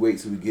 We wait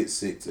till we get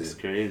sick It's to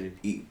crazy.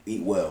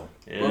 eat well.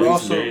 Yeah, But it's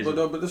also, crazy.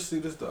 but this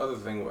is the other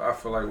thing I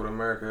feel like with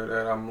America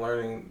that I'm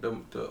learning.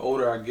 The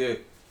older I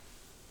get,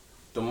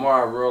 the more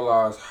I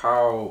realize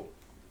how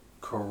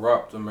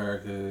corrupt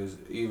America is.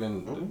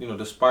 Even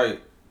despite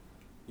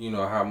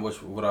how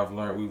much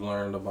what we've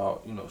learned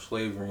about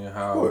slavery and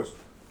how Of course.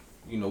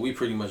 we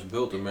pretty much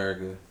built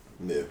America.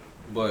 Yeah.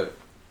 But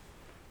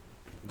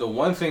the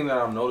one thing that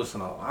I'm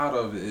noticing a lot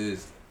of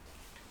is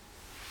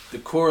the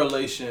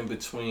correlation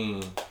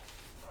between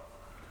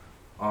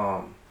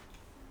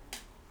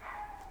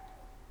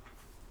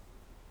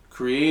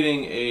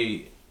creating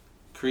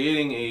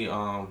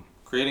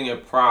a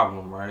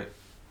problem, right?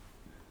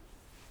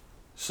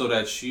 So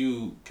that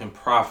you can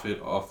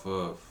profit off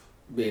of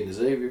Being the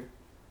savior.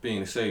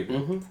 being a savior.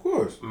 Of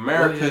course.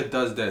 America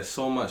does that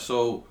so much.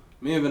 So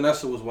me and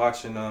Vanessa was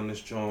watching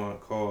this joint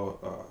called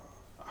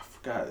I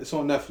forgot. It's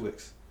on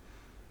Netflix,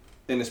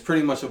 and it's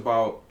pretty much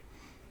about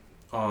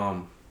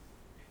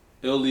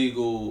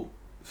illegal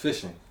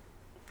fishing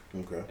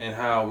Okay. and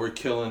how we're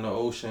killing the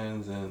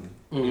oceans and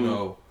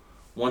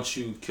once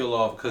you kill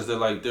off because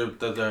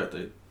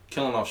they're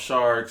killing off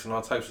sharks and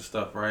all types of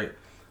stuff, right?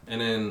 And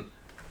then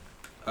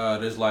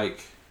there's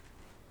like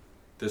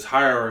this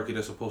hierarchy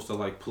that's supposed to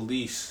like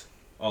police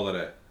all of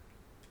that.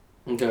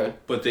 Okay.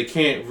 But they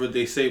can't.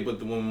 They say,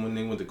 but when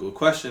they went to go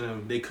question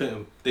him, they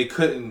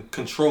couldn't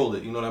control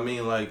it. You know what I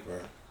mean? Like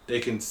Right. they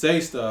can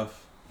say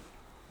stuff,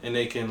 and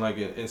they can like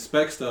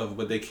inspect stuff,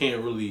 but they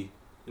can't really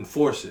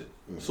enforce it.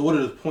 So what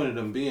is the point of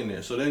them being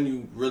there? So then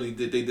you really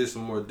they did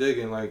some more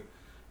digging, like,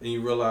 and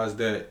you realize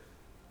that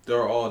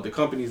they're all the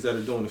companies that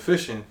are doing the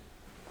fishing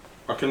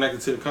are connected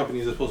to the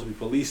companies that are supposed to be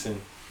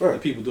policing the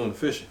people doing the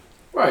fishing.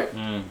 Right.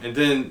 And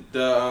then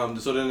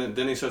then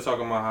they start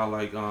talking about how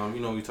like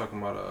we talking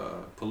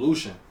about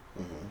pollution,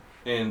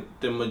 and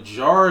the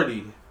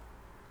majority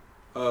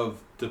of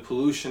the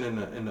pollution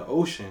in the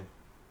ocean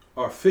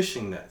are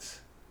fishing nets.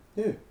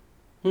 Yeah.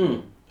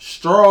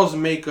 Straws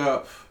make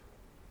up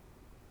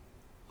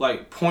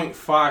like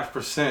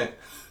 0.5%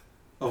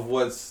 of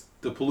what's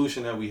the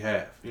pollution that we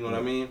have. You know what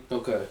I mean?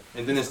 Okay.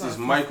 And then it's called these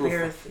micro.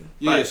 Seaspiracy.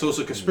 Yeah, so it's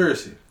a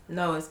conspiracy.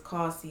 No, it's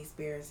called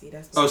Seaspiracy.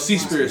 That's Oh, what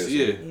it's called.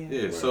 Seaspiracy.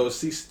 Yeah. Yeah. So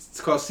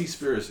it's called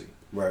Seaspiracy.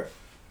 Right.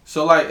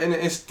 So like, and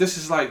this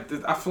is like,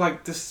 I feel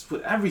like this is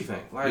with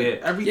everything. Like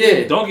everything.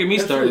 Yeah. Don't get me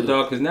started, Absolutely.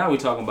 dog, because now we're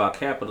talking about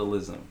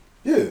capitalism.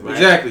 Yeah. Right.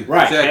 Exactly.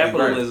 Right. Exactly.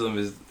 Capitalism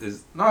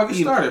is No, get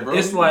started, bro.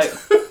 It's like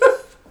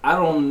I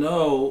don't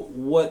know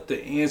what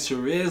the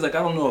answer is. Like I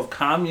don't know if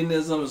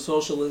communism and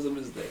socialism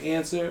is the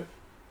answer,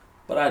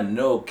 but I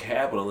know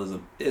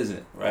capitalism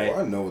isn't. Right.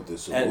 Oh, I know what the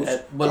solution.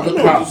 But I look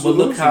know how what the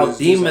solution is, just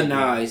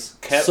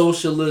demonized Cap-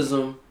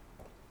 socialism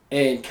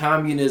and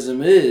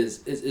communism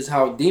is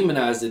how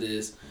demonized it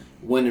is.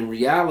 When in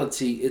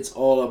reality, it's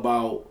all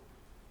about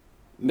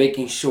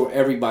making sure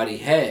everybody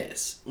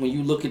has. When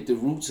you look at the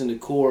roots and the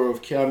core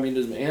of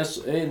communism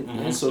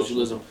and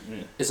socialism,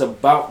 it's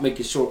about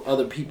making sure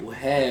other people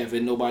have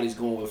and nobody's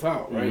going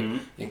without,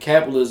 right? In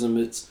capitalism,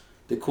 it's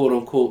the quote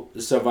unquote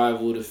the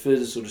survival of the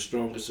fittest or the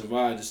strongest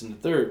survive. This and the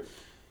third.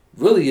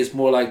 Really, it's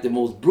more like the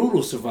most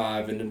brutal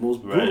survive and the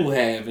most brutal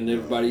have, and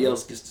everybody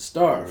else gets to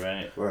starve.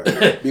 Right.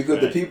 Right. Because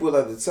the people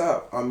at the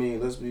top, I mean,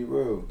 let's be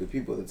real, the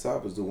people at the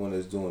top is the one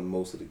that's doing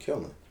most of the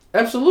killing.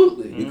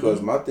 Absolutely.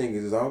 Because my thing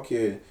is I don't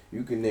care,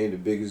 you can name the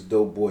biggest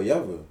dope boy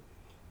ever,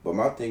 but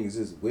my thing is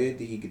this, where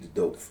did he get the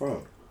dope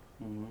from?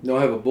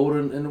 Don't have a boat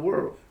in the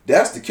world.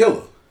 That's the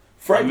killer.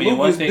 Frank I mean,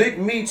 one Lucas, thing- Big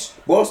Meech,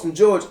 Boston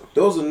George,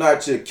 those are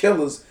not your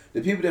killers.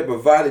 The people that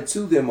provided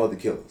to them are the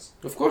killers.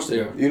 Of course they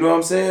are. You know what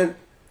I'm saying?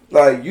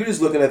 Like you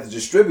just looking at the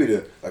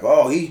distributor, like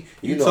he,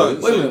 you know.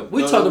 Wait a minute,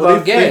 we talked well,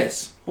 about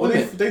gas. What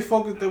they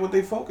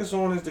focus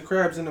on is the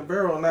crabs in the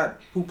barrel, not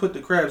who put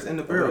the crabs in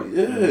the barrel.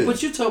 Yeah.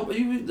 But you talk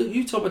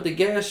about the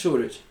gas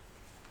shortage.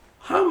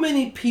 How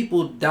many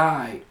people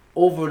died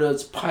over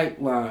those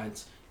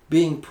pipelines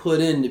being put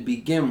in to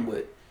begin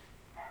with?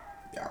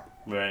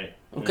 Right.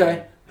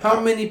 Okay.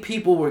 How many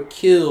people were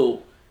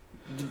killed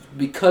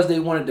because they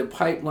wanted the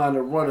pipeline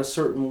to run a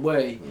certain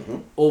way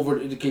over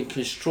the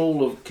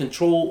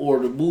control or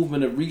the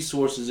movement of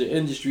resources and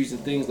industries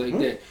and things like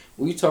that?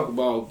 When you talk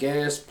about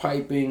gas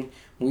piping,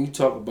 when you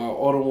talk about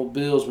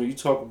automobiles, when you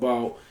talk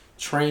about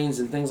trains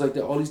and things like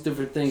that, all these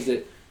different things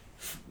that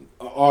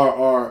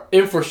are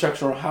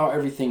infrastructure on how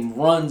everything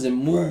runs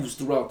and moves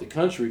throughout the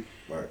country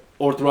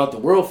or throughout the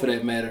world for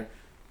that matter.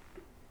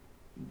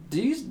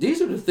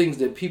 These are the things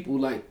that people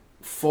like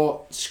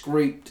fought,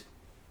 scraped,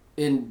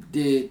 and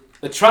did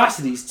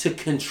atrocities to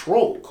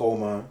control. Coal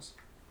mines.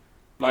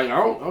 Like I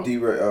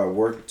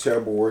don't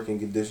terrible working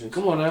conditions.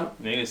 Come on now.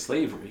 Nigga,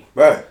 slavery.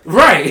 Right.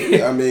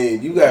 Right. I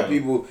mean, you got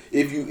people.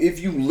 If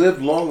you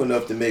live long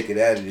enough to make it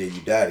out of there,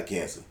 you die of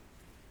cancer,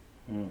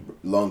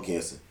 lung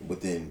cancer,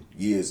 within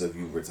years of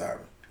you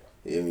retiring.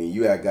 I mean,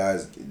 you had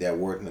guys that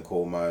worked in the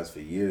coal mines for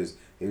years.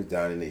 They was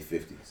down in their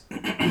 50s,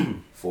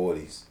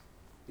 40s.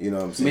 You know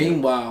what I'm saying?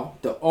 Meanwhile,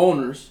 the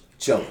owners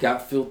Chilling.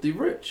 got filthy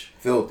rich.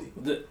 Filthy.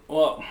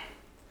 Well,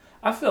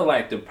 I feel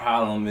like the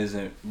problem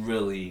isn't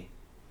really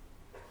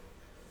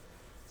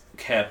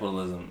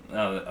capitalism.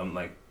 Now that I'm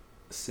like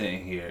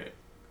sitting here,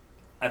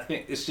 I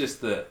think it's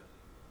just the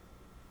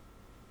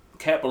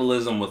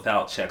capitalism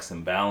without checks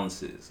and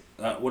balances.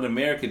 What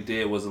America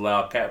did was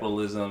allow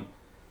capitalism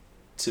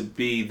to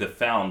be the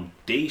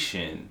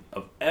foundation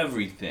of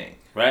everything,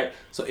 right?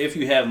 So if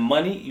you have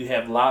money, you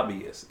have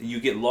lobbyists.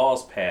 You get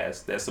laws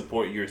passed that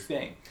support your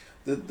thing.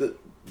 The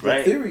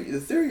Right.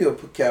 theory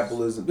of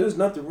capitalism, there's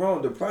nothing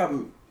wrong. The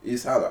problem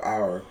is how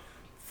our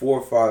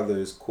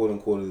forefathers, quote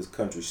unquote, of this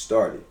country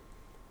started.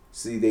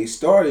 See, they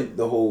started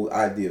the whole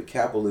idea of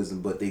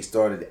capitalism, but they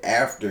started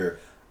after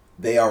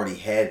they already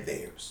had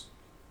theirs.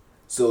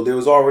 So there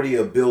was already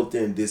a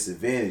built-in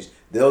disadvantage.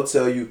 They'll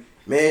tell you,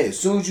 man, as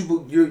soon as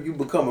you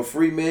become a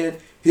free man,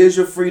 here's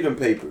your freedom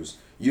papers.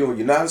 You're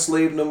not a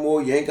slave no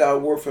more. You ain't got to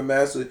work for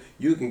master.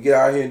 You can get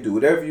out here and do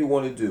whatever you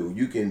want to do.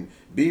 You can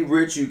be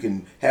rich. You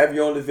can have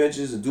your own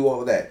adventures and do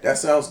all of that. That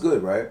sounds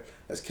good, right?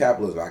 That's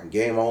capitalism. I can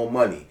gain my own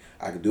money.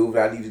 I can do what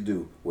I need to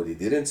do. What they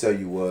didn't tell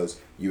you was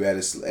you at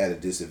a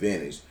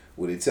disadvantage.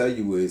 What they tell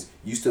you is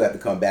you still have to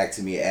come back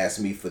to me and ask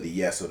me for the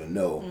yes or the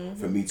no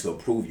for me to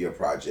approve your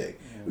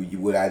project.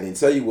 What I didn't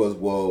tell you was,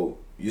 well,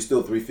 you're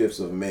still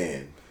 3/5 of a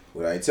man.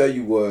 What I didn't tell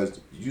you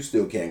was you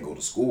still can't go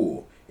to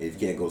school. If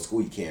you can't go to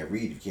school, you can't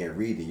read. If you can't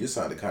read, then you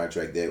signed a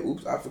contract that,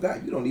 oops, I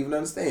forgot. You don't even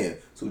understand.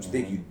 So what you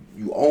think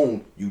you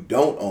own, you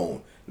don't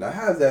own. Now,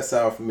 how does that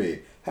sound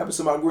familiar? Happened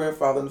to my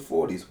grandfather in the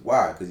 40s.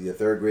 Why? Because he had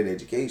third grade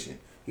education.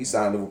 He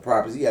signed over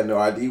properties. He had no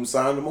idea who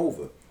signed them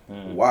over.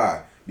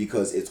 Why?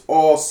 Because it's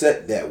all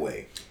set that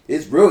way.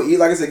 It's real.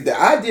 Like I said, the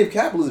idea of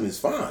capitalism is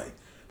fine.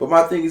 But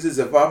my thing is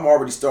if I'm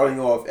already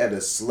starting off at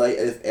a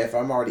if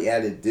I'm already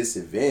at a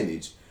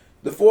disadvantage,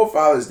 the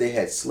forefathers, they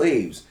had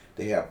slaves.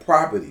 They had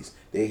properties.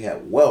 They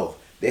had wealth.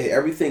 They had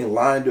everything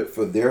lined up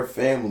for their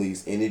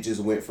families, and it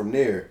just went from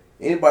there.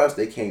 Anybody else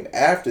that came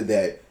after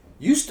that,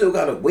 you still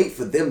got to wait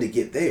for them to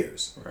get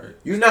theirs. Right.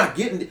 You're not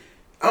getting...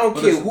 I don't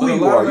care who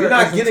you are. You're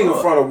not getting in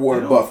front of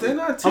Warren Buffett. They're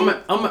not I'm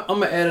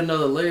gonna add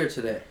another layer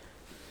to that.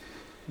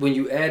 When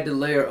you add the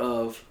layer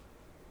of,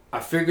 I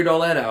figured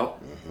all that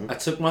out. I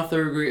took my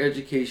third grade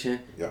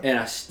education, and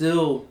I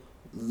still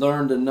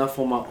learned enough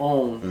on my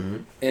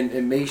own,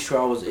 and made sure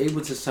I was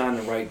able to sign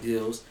the right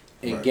deals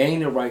and gain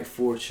the right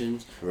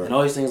fortunes and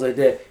all these things like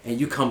that. And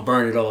you come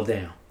burn it all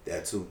down.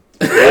 That too.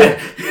 That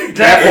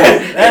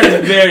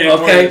is very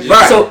okay.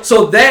 important.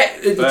 So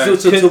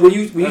when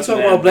you talk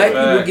about black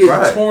people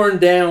getting torn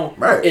down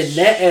in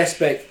that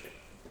aspect,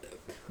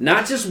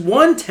 not just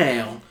one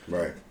town,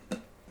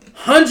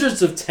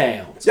 hundreds of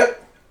towns,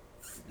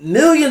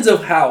 millions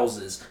of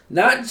houses,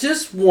 not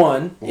just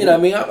one. You know what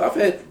I mean? I've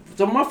had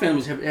some of my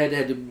families have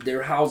had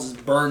their houses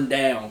burned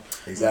down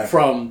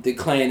from the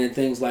Klan and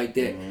things like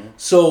that.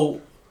 So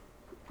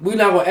we're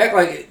not gonna act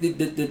like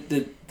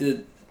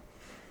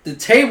the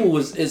table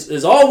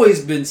has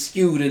always been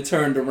skewed and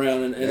turned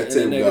around in a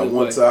negative got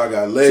one way. side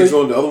got legs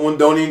on, the other one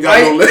don't even got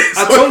no legs.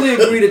 I totally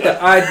agree that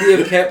the idea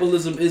of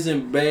capitalism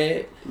isn't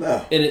bad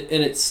No.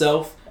 in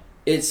itself.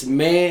 It's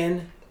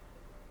man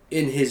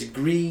in his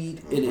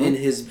greed and in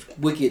his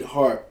wicked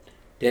heart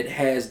that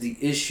has the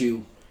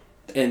issue,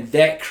 and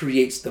that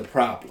creates the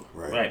problem.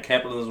 Right.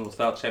 Capitalism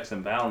without checks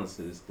and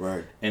balances.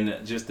 Right. And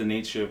just the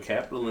nature of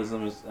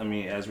capitalism is, I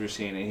mean, as we're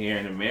seeing it here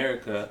in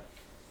America,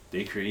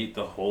 they create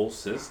the whole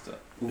system.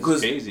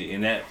 It's crazy,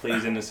 and that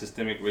plays into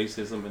systemic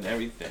racism and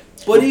everything.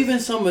 But even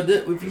some of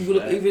the, if you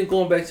look, even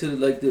going back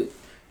to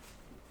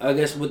I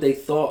guess what they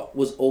thought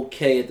was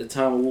okay at the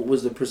time, what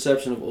was the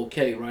perception of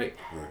okay, right?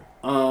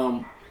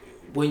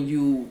 When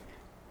you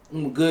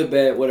good,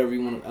 bad, whatever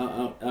you want.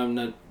 I'm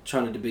not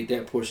trying to debate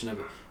that portion of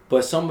it,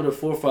 But some of the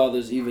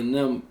forefathers, even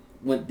them,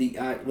 when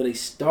they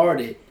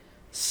started,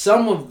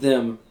 some of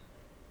them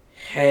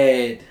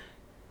had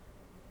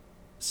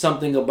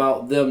something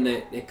about them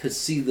that could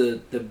see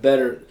the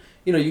better.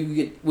 You know, you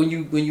get when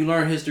you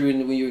learn history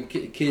and when you're a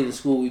kid in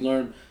school, you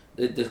learn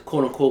that the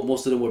quote unquote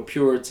most of them were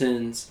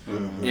Puritans,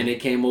 and they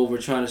came over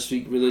trying to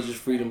seek religious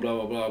freedom, blah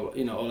blah blah, blah,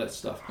 you know, all that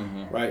stuff,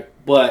 right?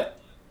 But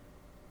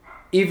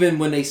even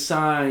when they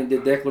signed the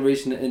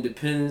Declaration of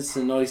Independence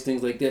and all these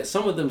things like that,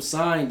 some of them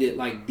signed it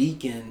like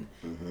deacon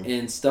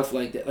and stuff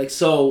like that. Like,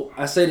 so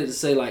I say that to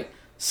say, like,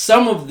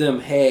 some of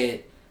them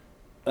had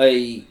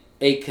a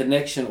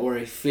connection or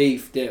a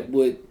faith that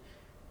would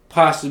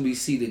possibly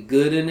see the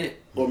good in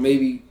it, or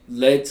maybe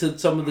led to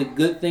some of the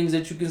good things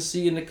that you can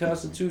see in the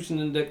Constitution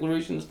and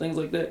declarations, things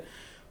like that.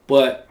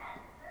 But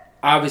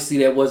obviously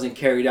that wasn't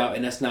carried out,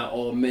 and that's not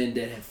all men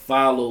that have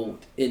followed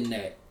in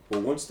that.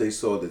 Well, once they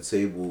saw the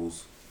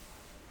tables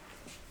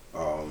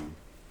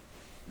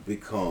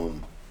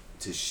become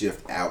to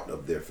shift out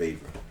of their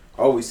favor.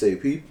 I always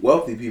say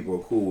wealthy people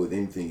are cool with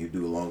anything you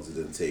do as long as it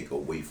doesn't take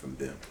away from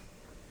them.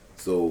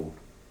 So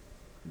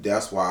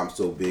that's why I'm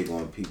so big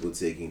on people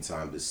taking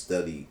time to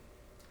study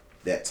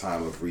that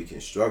time of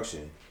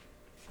Reconstruction,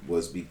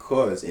 was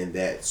because in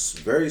that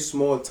very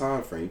small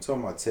time frame, you're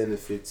talking about 10 to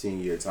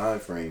 15 year time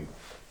frame,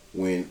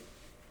 when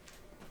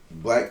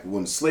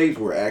slaves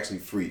were actually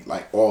freed,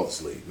 like all the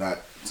slaves, not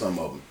some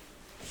of them,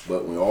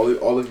 but when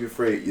all of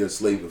your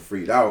slaves were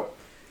freed out,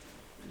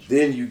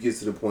 then you get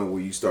to the point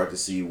where you start to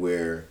see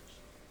where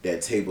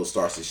that table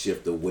starts to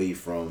shift away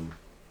from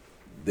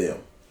them,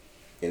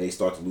 and they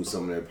start to lose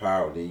some of their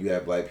power. Then you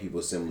have black people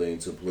assimilating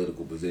to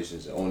political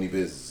positions and owning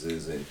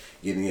businesses and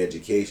getting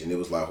education. It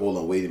was like, hold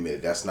on, wait a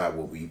minute, that's not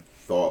what we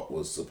thought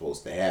was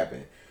supposed to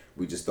happen.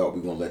 We just thought we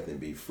were going to let them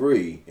be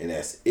free, and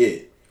that's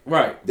it.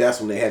 Right. That's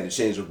when they had to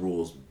change the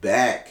rules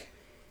back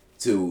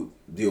to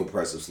the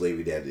oppressive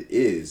slavery that it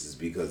is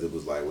because it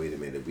was like, wait a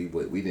minute,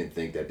 we didn't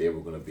think that they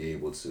were going to be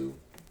able to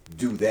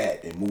do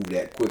that and move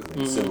that quickly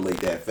and assimilate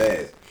that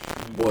fast.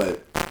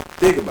 But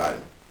think about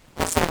it.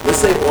 Let's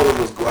say all of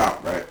us go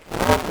out, right?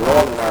 We're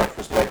all in our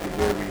respective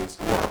areas.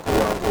 Go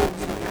out, get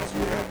it.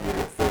 You have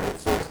your fair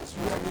sources.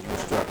 You have your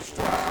structure.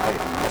 You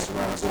mess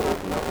around to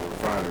open up a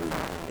refinery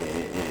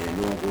and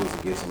no one goes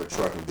and gets them a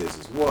trucking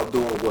business. We're all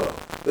doing well.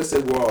 Let's say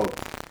we're all,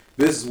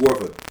 this is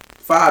worth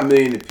 $5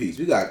 million apiece.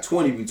 We got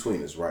 20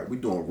 between us, right? We're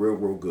doing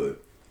real good.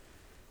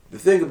 The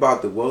thing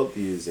about the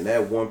wealthy is, in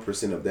that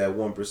 1% of that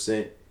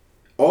 1%,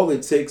 all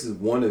it takes is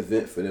one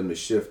event for them to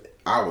shift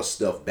our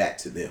stuff back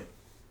to them.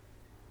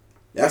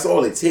 That's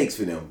all it takes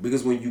for them.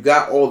 Because when you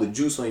got all the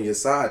juice on your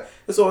side,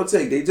 that's all it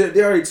takes.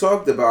 They already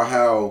talked about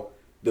how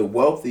the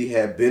wealthy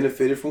have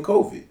benefited from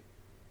COVID.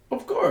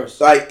 Of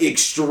course. Like,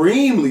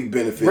 extremely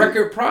benefited.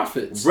 Record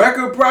profits.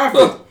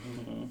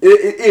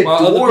 It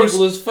While dwarfs,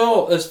 other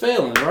people is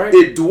failing, right?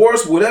 It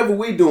dwarfs whatever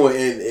we doing.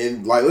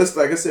 And like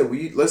I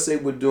said, let's say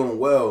we're doing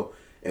well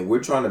and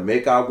we're trying to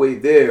make our way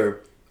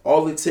there.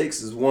 All it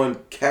takes is one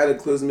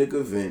cataclysmic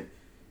event,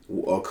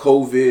 a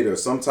COVID or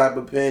some type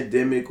of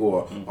pandemic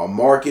or a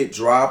market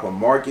drop, a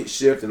market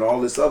shift, and all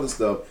this other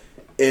stuff.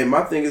 And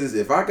my thing is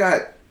if I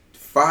got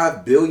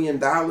 $5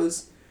 billion,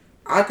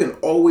 I can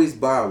always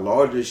buy a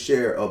larger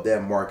share of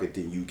that market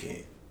than you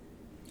can.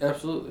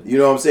 Absolutely. You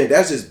know what I'm saying?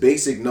 That's just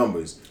basic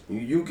numbers.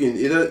 You can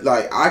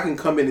I can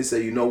come in and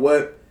say, you know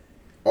what?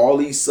 All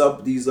these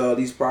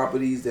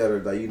properties that are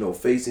like,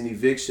 facing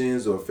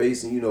evictions or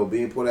facing,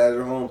 being put out of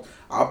their homes,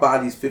 I'll buy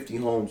these 50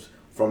 homes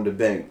from the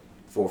bank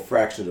for a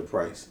fraction of the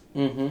price.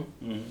 And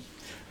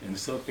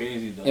it's so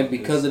crazy though. And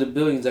because of the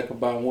billions, I can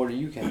buy more than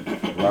you can.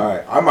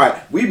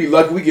 Right. We'd be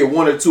lucky we get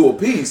one or two a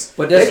piece.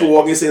 But they can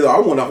walk in and say, I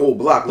want a whole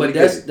block. But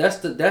that's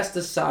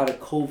the side of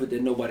COVID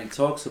that nobody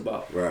talks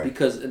about. Right.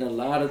 Because in a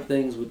lot of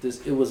things with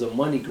this, it was a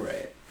money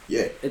grab.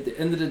 Yeah. At the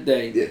end of the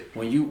day,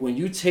 when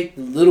you take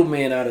the little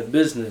man out of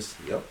business,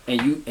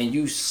 and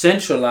you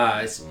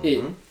centralize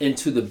it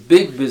into the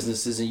big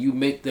businesses and you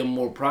make them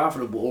more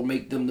profitable or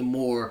make them the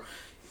more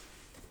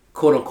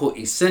quote unquote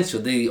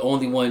essential, they're the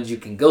only ones you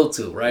can go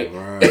to, right?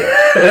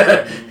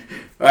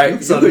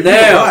 Right. So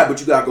now, but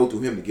you gotta go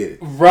through him to get it.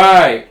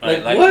 Right.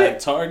 Like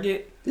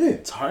Target. Yeah.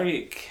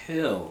 Target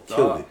killed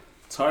it.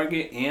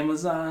 Target,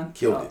 Amazon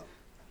killed it.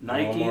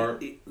 Nike,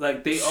 Walmart.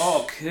 Like they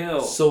all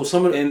kill. So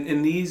some of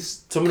and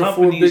these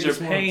companies are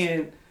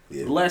paying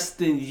less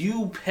than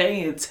you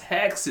pay in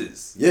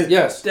taxes. Yeah.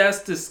 Yes.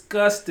 That's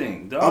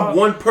disgusting, dog. I'm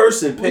one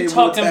person paying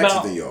more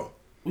taxes than y'all.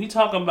 We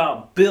talking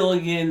about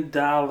 $billion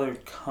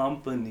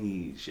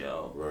companies,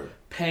 yo. Right.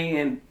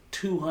 Paying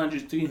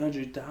 $200,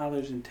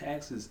 $300 in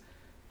taxes.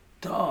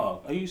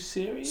 Dog, are you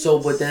serious? So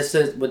but that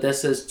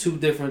says two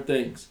different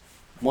things.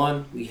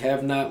 One, we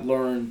have not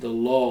learned the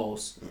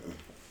laws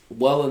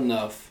well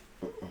enough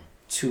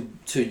to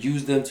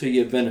use them to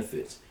your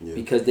benefits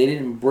because they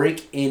didn't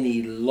break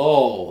any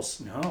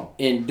laws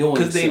in doing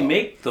so. Because they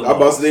make the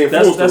laws.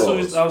 That's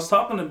what I was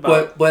talking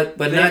about. But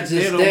not just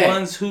they're that. They're the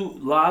ones who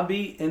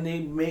lobby and they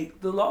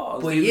make the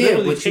laws. But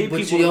they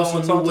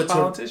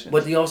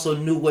but you also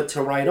knew what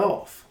to write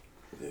off.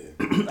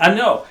 I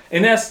know,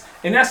 and that's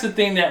the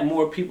thing that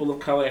more people of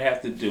color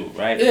have to do,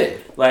 right? Yeah,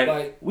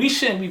 like we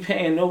shouldn't be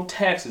paying no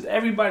taxes.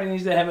 Everybody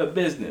needs to have a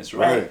business,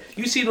 right?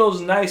 You see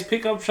those nice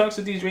pickup trucks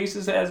that these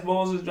racist ass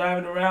balls is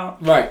driving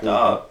around, right?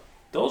 Dog,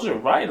 those are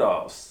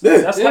write-offs. Yeah.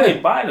 That's why they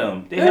buy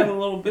them. They have a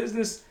little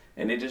business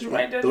and they just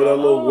write that. Throw that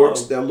little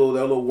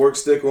work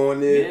sticker on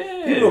there.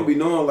 Yeah. People don't be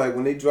knowing like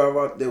when they drive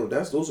out there.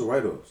 Those are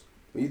write-offs.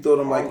 When you throw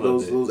them like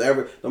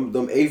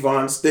them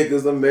Avon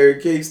stickers, them Mary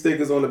Kay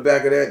stickers on the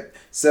back of that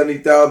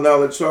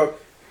 $70,000 truck,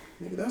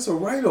 nigga, that's a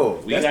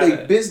write-off. That's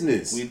their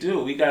business. We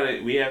do. We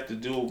have to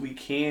do what we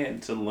can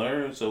to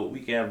learn so we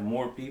can have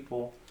more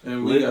people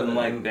and living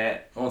like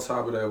that. On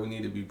top of that, we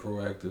need to be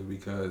proactive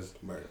because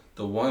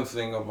the one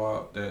thing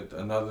about that,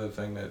 another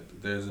thing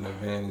that there's an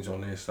advantage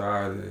on their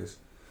side is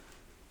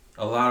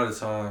a lot of the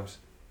times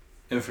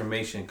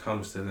information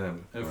comes to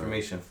them.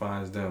 Information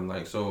finds them.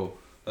 Like, so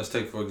let's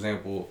take, for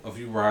example, if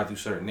you ride through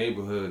certain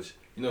neighborhoods,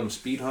 you know them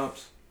speed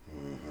humps?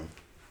 Mm-hmm.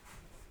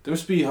 Them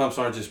speed humps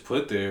aren't just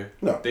put there.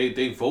 No.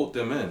 They vote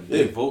them in. Yeah.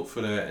 They vote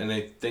for that, and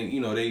they think,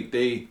 you going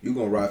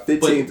to ride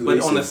 15 through.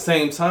 But on the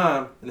same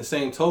time, in the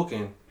same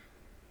token,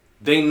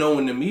 they know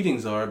when the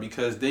meetings are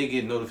because they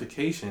get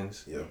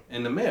notifications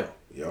in the mail.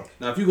 Yeah.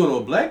 Now, if you go to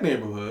a black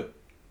neighborhood,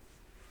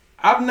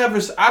 I've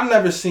never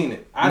seen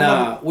it.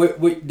 I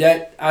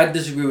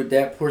disagree with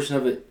that portion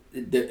of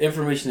it. The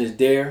information is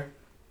there.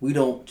 We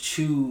don't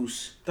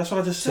choose. That's what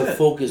I just said. To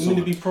focus on. We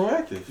need to be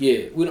proactive.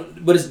 Yeah, we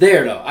don't. But it's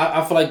there though.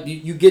 I feel like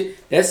you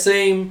get that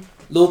same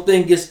little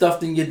thing gets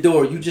stuffed in your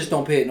door. You just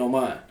don't pay it no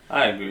mind.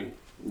 I agree.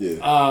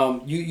 Yeah.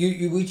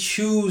 We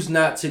choose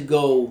not to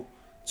go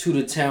to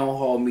the town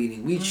hall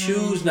meeting. We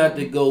choose not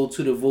to go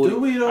to the voting. Do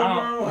we though,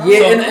 bro?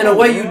 Yeah, in a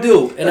way you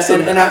do. And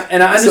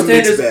I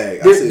understand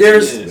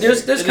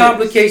there's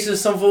complications.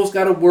 Some folks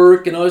got to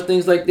work and other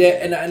things like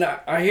that. And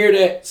I hear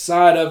that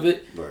side of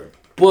it. Right.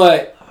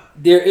 But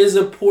there is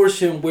a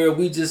portion where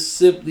we just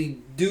simply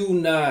do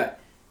not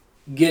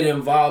get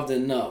involved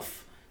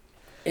enough,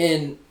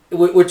 and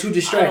we're too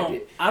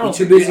distracted. We're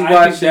too busy watching.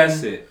 I think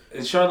that's it.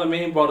 And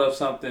Charlamagne brought up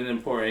something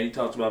important. He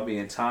talked about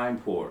being time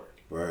poor.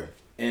 Right.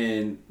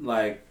 And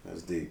like,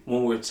 that's deep.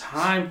 When we're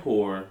time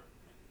poor,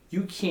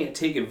 you can't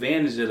take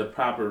advantage of the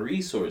proper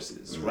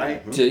resources,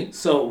 right? Mm-hmm.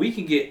 So we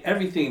can get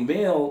everything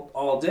mailed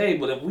all day,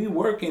 but if we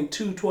work in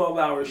 2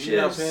 12-hour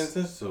shifts,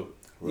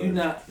 you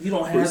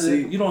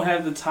don't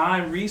have the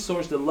time,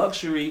 resource, the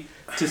luxury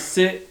to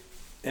sit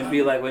and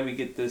be like, let me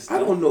get this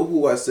stuff. I don't know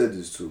who I said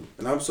this to,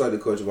 and I'm sorry to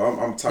coach you, but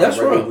I'm tired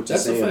of what you're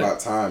saying about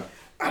time.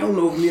 I don't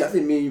know if me. I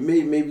think me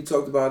maybe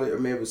talked about it, or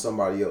maybe it was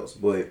somebody else.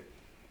 But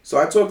so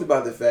I talked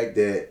about the fact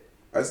that,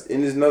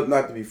 and it's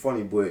not to be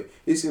funny, but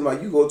it seems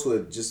like you go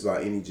to just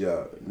about any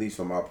job, at least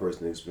from my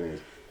personal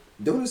experience.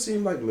 Don't it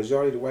seem like the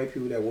majority of the white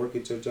people that work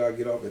at your job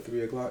get off at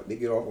 3 o'clock?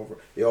 They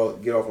all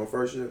get off on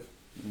first shift.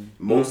 Mm-hmm.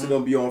 Most of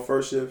them be on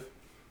first shift.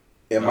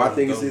 And my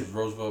thing is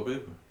Roosevelt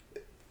Baker.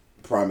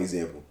 Prime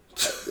example.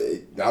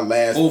 Our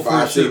last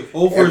first shift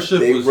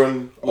was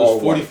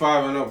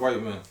 45 and up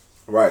white men.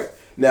 Right.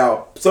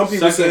 Now, some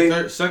people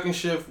say second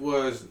shift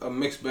was a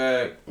mixed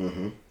bag.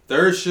 Mm-hmm.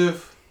 Third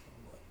shift,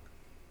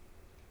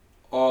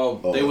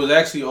 they was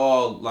actually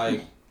all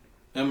like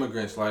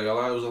immigrants. Like it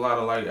was a lot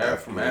of like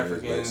from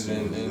Africans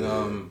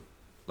and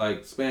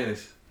like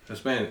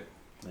Hispanic.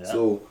 Yeah.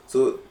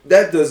 So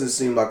that doesn't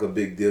seem like a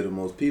big deal to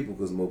most people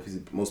because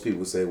most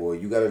people say, well,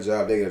 you got a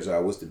job, they got a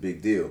job. What's the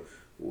big deal?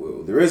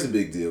 Well, there is a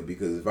big deal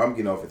because if I'm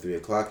getting off at 3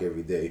 o'clock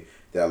every day,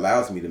 that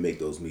allows me to make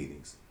those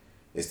meetings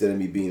instead of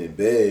me being in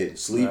bed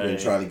sleeping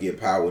trying to get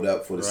powered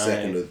up for the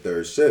second or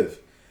third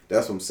shift.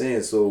 That's what I'm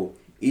saying. So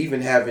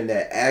even having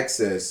that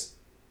access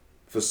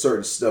for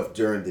certain stuff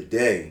during the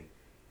day,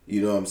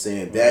 you know what I'm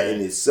saying? That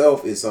in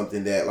itself is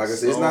something that, like I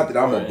said, it's not that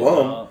I'm a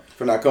bum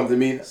for not coming to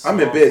me. I'm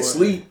in bed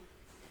sleep.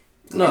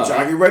 No, I'm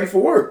trying to get ready for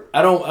work.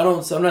 I'm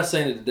not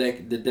saying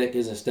that the deck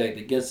isn't stacked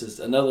against us.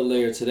 Another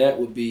layer to that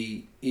would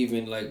be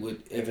even like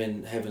with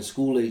having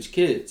school age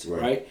kids,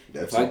 right?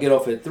 If I get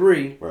off at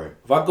 3,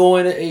 if I go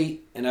in at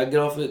 8 and I get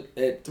off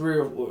at 3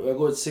 or I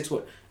go at 6,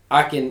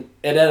 I can,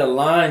 and that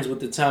aligns with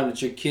the time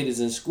that your kid is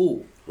in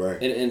school,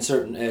 right? In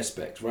certain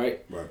aspects,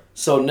 right?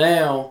 So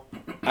now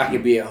I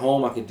can be at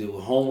home. I can do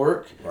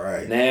homework.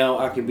 Right. Now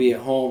I can be at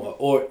home,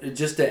 or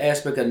just the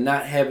aspect of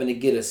not having to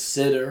get a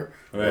sitter.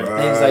 Right.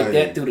 Things like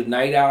that through the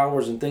night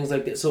hours and things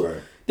like that. So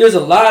there's a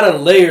lot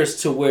of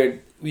layers to where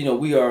we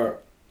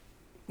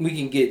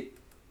can get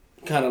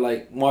kind of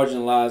like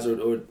marginalized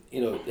or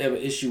have an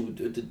issue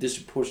with the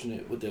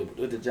disproportionate with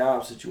the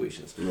job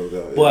situations. No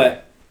doubt.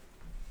 But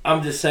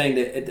I'm just saying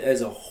that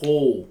as a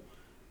whole,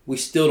 we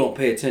still don't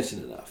pay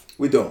attention enough.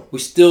 We don't. We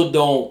still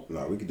don't.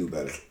 No, we can do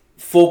better.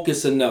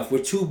 Focus enough. We're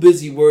too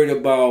busy worried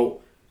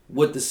about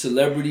what the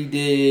celebrity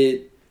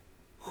did.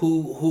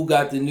 Who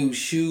got the new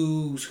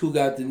shoes, who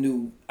got the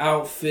new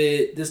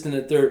outfit, this and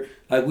the third.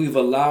 Like, we've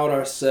allowed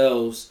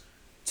ourselves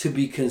to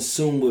be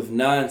consumed with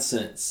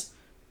nonsense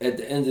at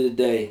the end of the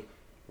day.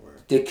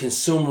 The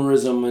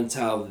consumerism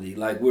mentality.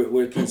 Like,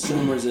 we're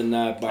consumers and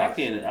not buyers.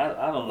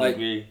 I don't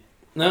agree.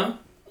 No?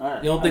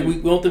 You don't think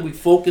we don't think we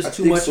focus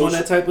too much on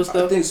that type of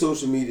stuff? I think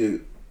social media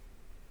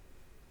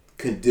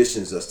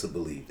conditions us to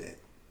believe that.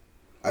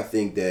 I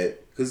think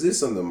that because there's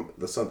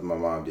something my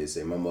mom did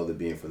say. My mother,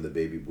 being from the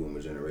baby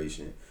boomer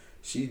generation,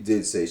 she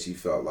did say she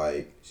felt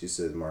like, she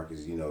said,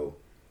 Marcus, you know,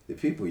 the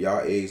people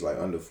y'all age like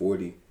under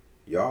 40,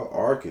 y'all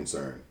are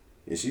concerned.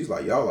 And she's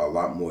like, y'all are a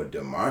lot more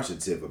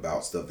demonstrative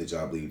about stuff that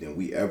y'all believe than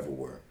we ever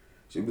were.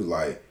 She was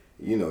like,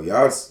 you know,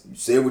 y'all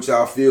say what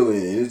y'all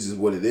feeling and it's just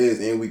what it is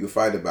and we can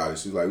fight about it.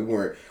 She was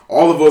like,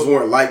 all of us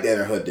weren't like that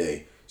in her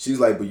day. She's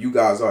like, but you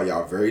guys are,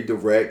 y'all very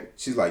direct.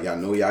 She's like, y'all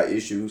know y'all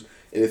issues.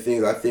 And the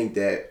things I think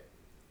that,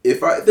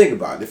 if I think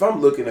about it, if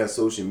I'm looking at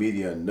social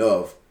media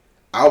enough,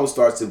 I will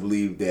start to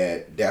believe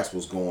that that's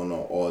what's going on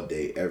all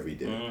day, every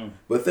day.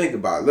 But think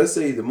about it. Let's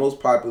say the most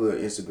popular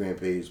Instagram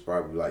page is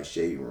probably like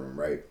Shade Room,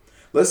 right?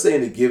 Let's say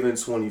in a given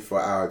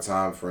 24-hour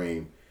time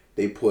frame,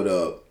 they put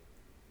up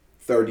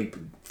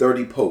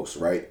 30 posts,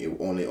 right,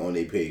 on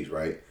their page,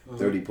 right?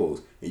 30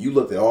 posts. And you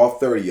looked at all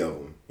 30 of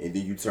them, and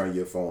then you turn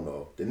your phone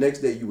off. The next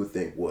day you would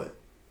think, what?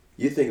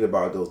 You're thinking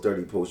about those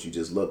 30 posts you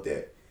just looked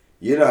at.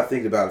 You're not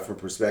thinking about it from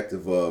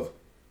perspective of,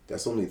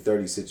 that's only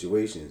 30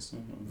 situations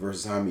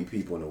versus how many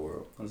people in the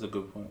world. That's a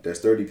good point. That's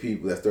 30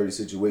 people. That's 30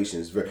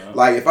 situations.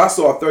 Like, if I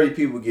saw 30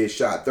 people get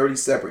shot, 30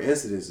 separate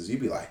incidences,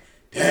 you'd be like,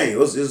 dang,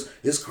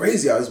 it's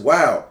crazy. It's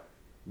wild.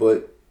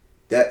 But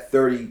that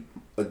 30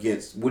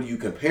 against, what are you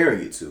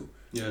comparing it to?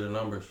 Yeah, the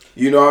numbers.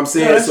 You know what I'm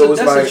saying? No, that's so it's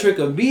that's like a trick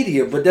of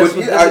media, but that's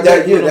what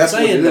that's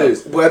what it though.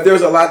 is. But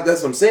there's a lot.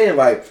 That's what I'm saying.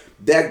 Like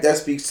that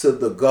speaks to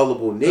the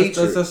gullible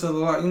nature. That's a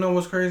lot. You know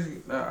what's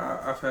crazy?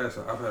 I've had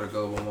a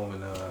gullible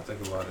moment now. That I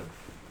think about it.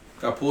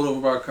 Got pulled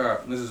over by a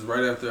cop. This is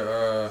right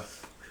after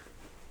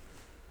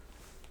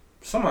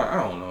somebody,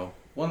 I don't know.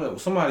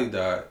 Somebody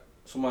died.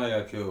 Somebody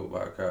got killed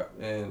by a cop,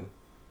 and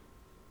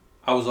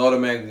I was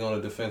automatically on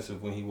the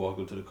defensive when he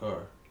walked up to the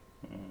car.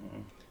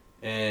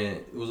 And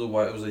it was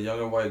a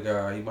younger white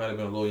guy. He might have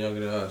been a little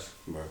younger than us.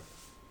 Right.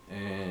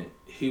 And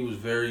he was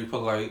very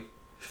polite.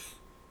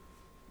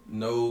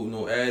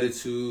 No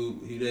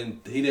attitude. He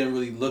didn't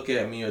really look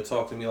at me or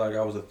talk to me like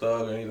I was a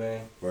thug or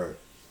anything. Right.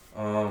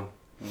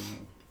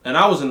 And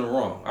I was in the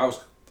wrong. I was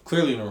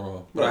clearly in the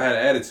wrong. But I had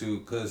an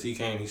attitude because he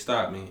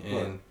stopped me.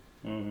 And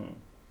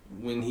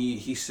when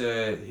he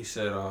said, do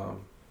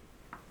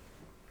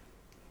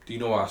you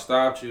know why I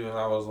stopped you? And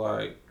I was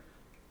like,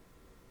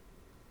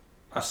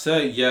 I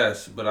said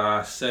yes, but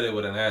I said it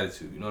with an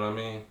attitude. You know what I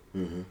mean?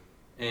 Mm-hmm.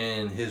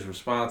 And his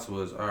response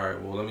was, all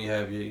right, well, let me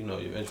have your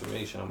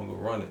information. I'm going to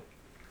go run it.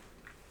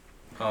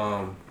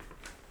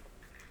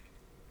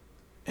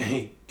 And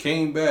he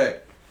came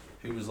back.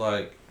 He was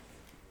like,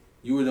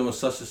 you were doing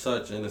such and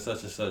such in a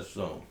such and such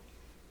zone.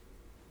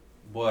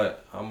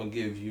 But I'm going to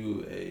give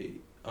you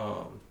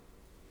I'm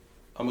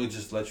going to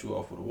just let you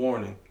off with a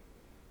warning.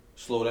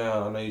 Slow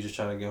down. I know you're just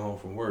trying to get home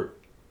from work.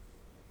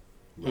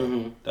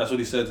 That's what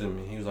he said to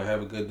me. He was like,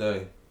 have a good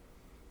day.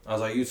 I was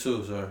like, you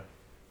too, sir.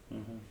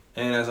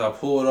 And as I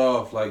pulled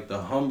off, like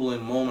the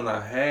humbling moment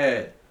I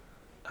had,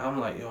 I'm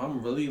like, yo,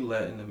 I'm really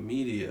letting the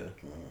media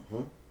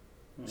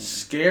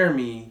scare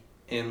me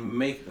and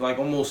make, like,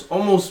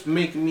 almost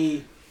make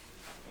me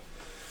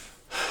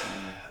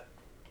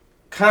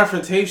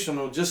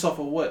confrontational just off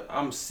of what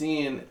I'm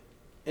seeing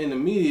in the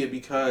media,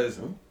 because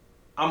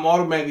I'm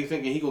automatically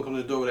thinking he gonna come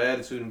to the door with an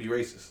attitude and be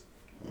racist.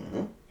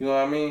 You know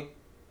what I mean?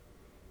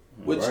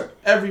 Which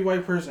every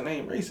white person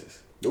ain't racist.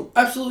 Nope.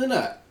 Absolutely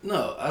not.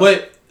 No.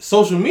 But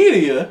social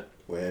media,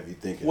 what have you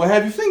thinking? What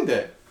have you think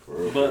that?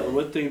 But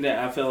one thing that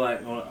I feel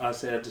like, when I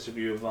say I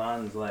disagree with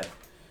Vaughn, is like,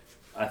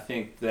 I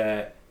think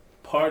that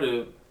part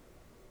of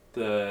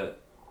the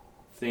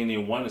thing they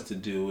want us to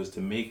do is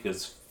to make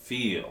us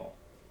feel,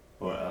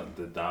 or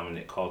the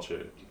dominant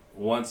culture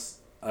wants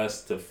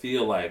us to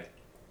feel like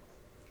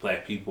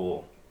black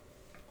people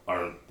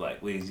are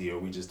like lazy, or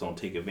we just don't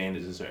take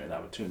advantage of certain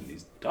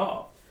opportunities.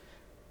 Dog,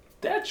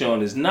 that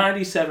joint is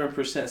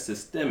 97%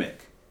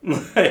 systemic.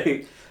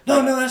 Like,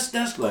 no, that's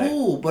like,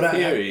 cool, but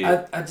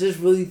I just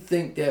really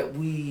think that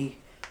we.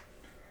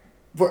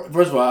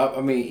 First of all,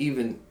 I mean,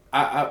 even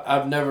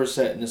I've never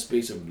sat in the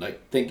space of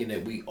like thinking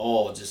that we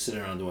all just sit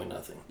around doing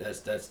nothing.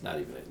 That's not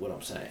even what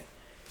I'm saying.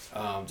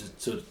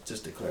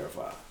 Just to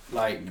clarify,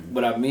 like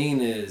what I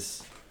mean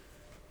is,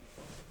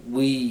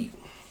 when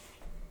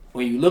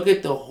you look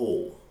at the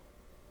whole,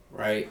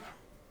 right,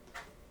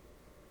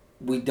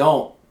 we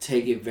don't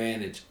take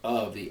advantage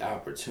of the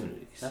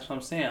opportunities. That's what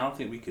I'm saying. I don't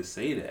think we could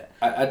say that.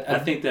 I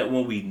think that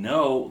when we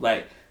know,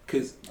 like,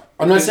 because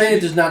I'm not saying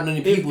there's not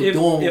many people doing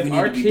what we need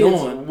to be doing.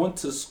 If our kids went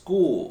to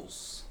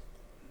schools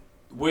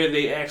where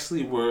they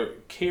actually were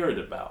cared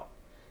about,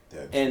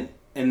 and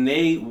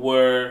they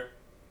were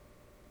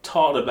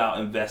taught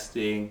about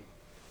investing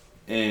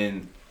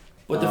in,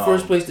 but the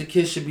first place the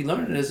kids should be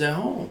learning is at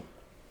home.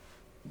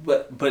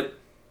 But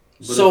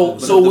So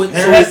it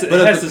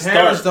has to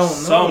start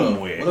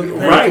somewhere,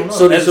 right?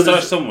 So it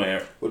start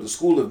somewhere. Well, the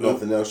school, if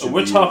nothing else,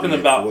 we're talking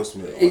about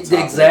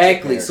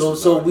exactly.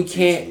 So we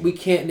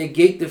can't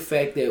negate the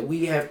fact that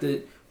we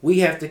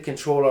have to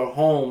control our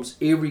homes,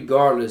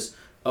 irregardless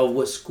of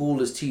what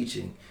school is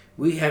teaching.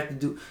 We have to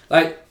do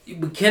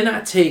we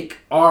cannot take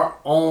our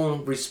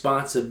own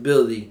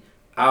responsibility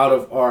out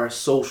of our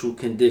social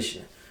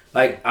condition.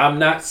 Like, I'm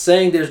not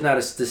saying there's not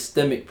a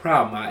systemic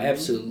problem. I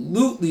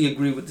absolutely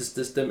agree with the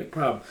systemic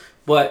problem.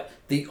 But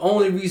the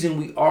only reason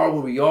we are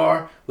where we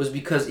are was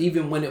because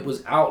even when it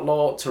was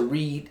outlawed to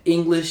read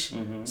English,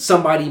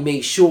 somebody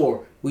made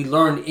sure we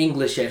learned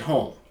English at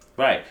home.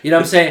 Right. You know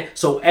what I'm saying?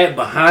 So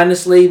behind the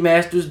slave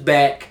master's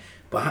back,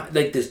 behind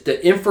like this,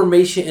 the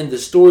information and the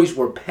stories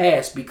were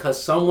passed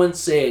because someone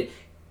said,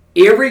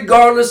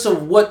 irregardless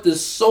of what the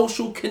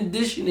social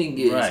conditioning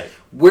is, Right.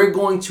 we're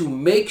going to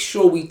make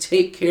sure we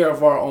take care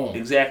of our own.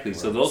 Exactly.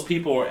 So those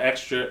people were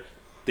extra.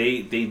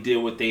 They did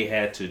what they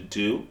had to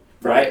do,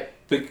 Right.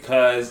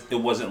 Because it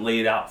wasn't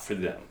laid out for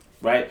them,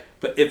 right?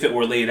 But if it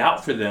were laid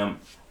out for them,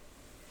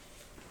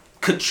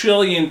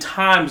 quadrillion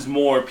times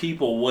more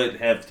people would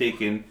have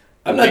taken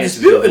I'm not advantage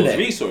of disputing those that.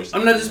 resources.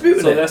 I'm not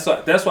disputing So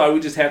that. that's why we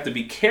just have to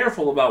be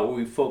careful about where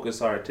we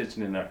focus our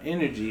attention and our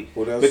energy,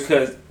 Well, that's-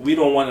 because we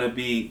don't want to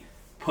be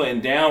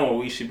putting down where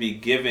we should be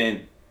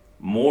giving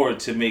more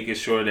to making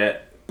sure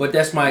that But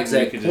that's my we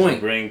exact can point.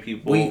 just bring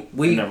people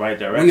We in the right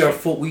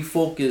direction. we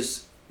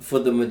focus, for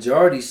the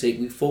majority's sake,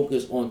 we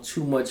focus on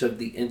too much of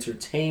the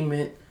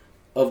entertainment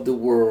of the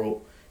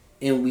world,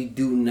 and we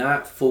do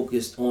not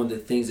focus on the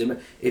things that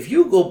matter. If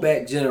you go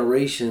back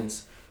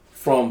generations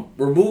from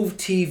remove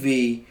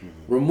TV,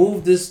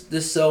 remove this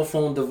cell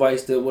phone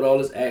device that with all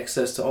this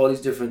access to all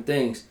these different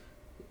things,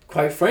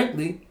 quite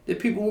frankly, the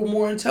people were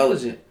more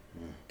intelligent.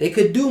 They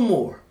could do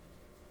more.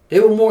 They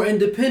were more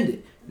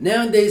independent.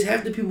 Nowadays,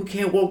 half the people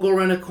can't go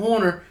around the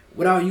corner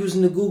without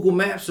using the Google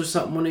Maps or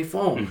something on their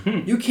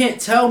phone. You can't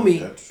tell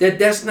me that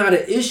that's not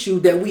an issue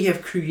that we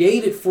have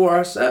created for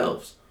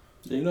ourselves.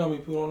 You know how many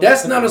people don't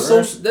That's not a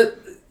understand,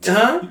 social.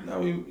 Huh?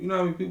 You know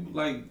how many people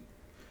like.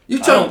 You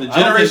I talking? don't think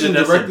generation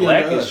that's a directly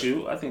black under us.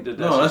 issue. I think that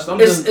No, that's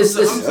I'm It's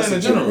saying the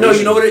generation. no,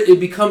 you know what? It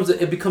becomes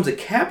a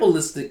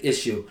capitalistic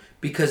issue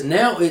because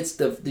now it's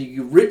the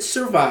rich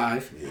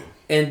survive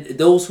and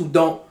those who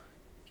don't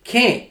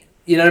can't.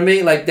 You know what I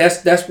mean? Like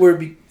that's where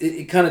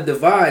it kind of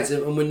divides.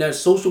 And when that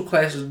social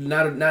classes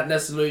not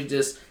necessarily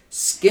just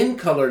skin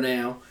color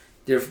now,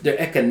 they're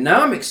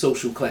economic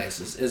social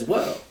classes as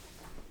well.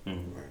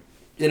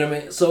 You know what I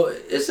mean? So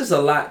it's just a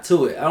lot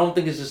to it. I don't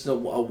think it's just a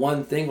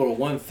one thing or a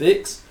one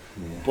fix.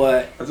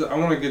 But I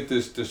want to get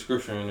this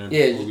description in there.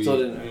 Yeah, before we- so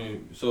then- I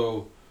mean,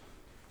 so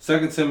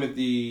 2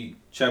 Timothy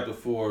chapter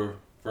 4,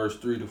 verse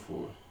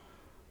 3-4.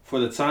 For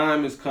the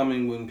time is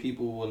coming when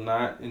people will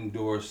not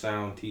endure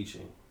sound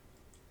teaching,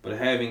 but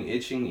having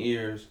itching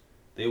ears,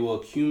 they will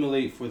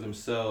accumulate for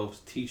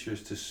themselves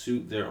teachers to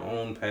suit their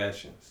own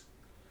passions,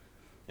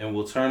 and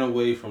will turn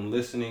away from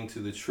listening to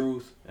the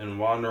truth and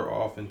wander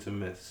off into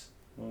myths.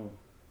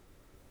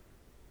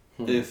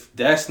 If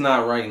that's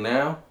not right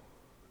now,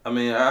 I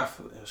mean,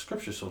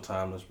 scripture's so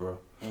timeless, bro.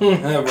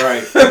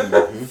 right,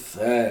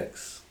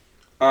 facts.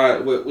 All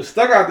right, what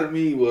stuck out to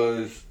me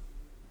was,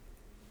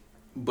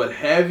 but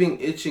having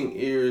itching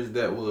ears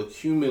that will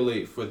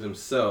accumulate for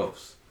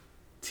themselves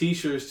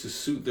teachers to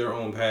suit their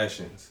own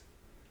passions.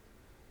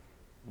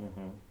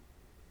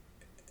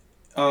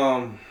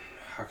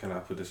 How can I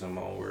put this in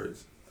my own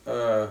words?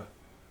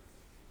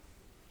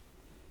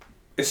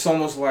 It's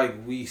almost like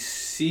we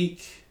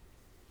seek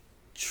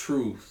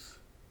truth,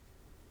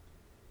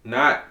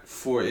 not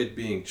for it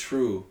being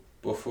true,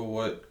 but for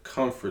what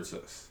comforts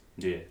us.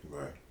 Yeah.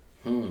 Right.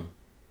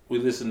 We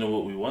listen to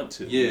what we want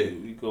to. Yeah.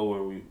 We go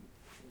where we,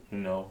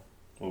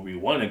 where we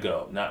want to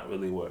go, not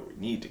really where we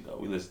need to go.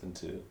 We listen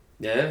to.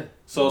 Yeah.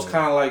 So it's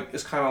kind of like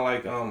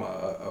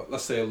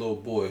let's say a little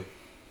boy.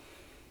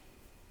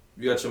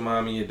 You got your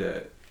mom and your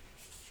dad.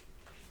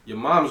 Your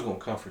mom's gonna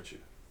comfort you.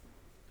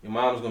 Your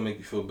mom's gonna make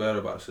you feel better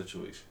about the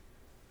situation.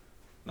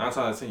 9 times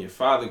out of 10, your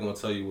father gonna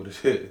tell you what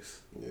it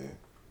is. Yeah.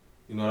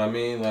 You know what I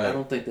mean? Like, I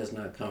don't think that's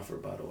not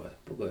comfort, by the way.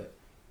 But go ahead.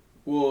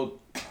 well,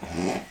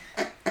 oh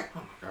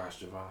my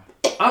gosh,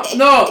 Javon.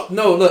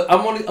 No. Look,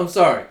 I'm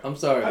sorry.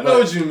 I know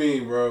what you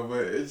mean, bro,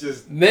 but it's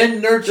just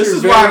Men nurture this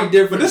is very why.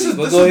 differently.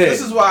 But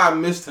this is why I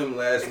missed him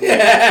last week.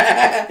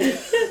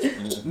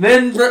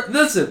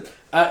 Listen.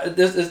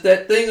 It's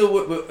that thing of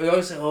what we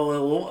always say. Oh,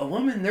 a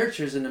woman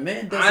nurtures and a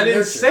man doesn't. I didn't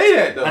nurture. say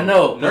that though. I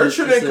know.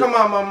 Nurture didn't come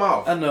out my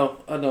mouth. I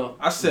know.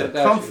 I said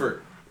got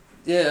comfort.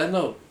 You. Yeah, I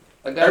know.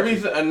 I got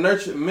Everything a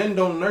nurture. Men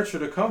don't nurture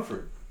to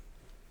comfort.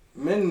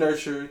 Men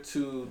nurture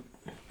to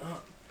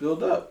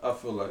build up. I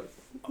feel like.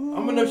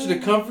 I'm gonna nurture to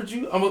comfort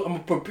you. I'm gonna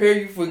prepare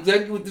you for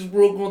exactly what this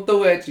world gonna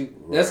throw at you.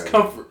 That's Right.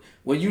 comfort.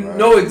 When you Right.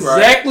 know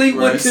exactly Right.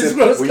 what Right. this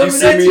world's When you coming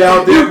see at me you,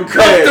 out there you're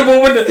prepared.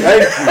 comfortable with the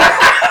Thank you.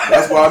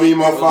 That's why me and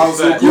my father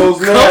so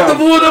close now.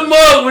 comfortable with the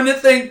mug when the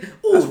thing.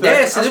 Ooh,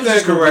 Dad said it was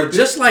just gonna go corrected.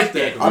 just like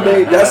that. I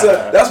mean,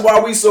 that's why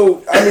we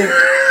so.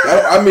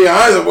 I mean,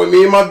 honestly, with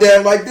me and my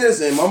dad like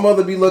this, and my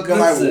mother be looking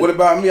like, Listen. well, what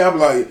about me? I'm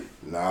like,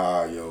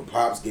 nah, yo,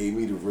 Pops gave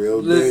me the real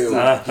Listen.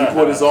 deal. He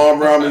put his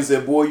arm around me and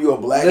said, boy, you a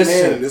black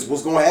Listen. man, and this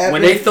what's gonna happen.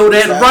 When they throw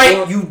that This right,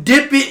 happen. you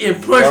dip it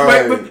and punch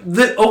right.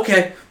 Right.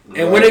 Okay,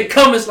 And when it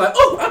comes, it's like,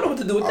 oh, I know what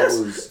to do with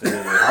this.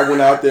 I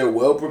went out there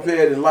well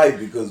prepared in life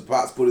because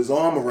Pops put his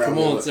arm around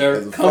me as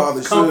a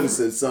father should and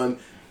said, son,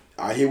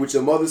 I hear what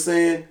your mother's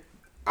saying.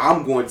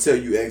 I'm going to tell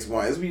you X,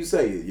 Y. That's what you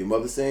say. Your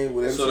mother's saying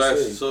whatever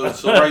she's saying.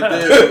 So right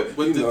there,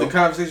 with the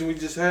conversation we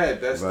just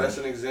had, that's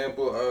an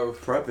example of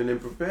prepping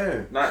and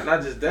preparing.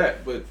 Not just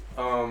that, but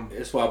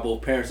that's why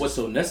both parents are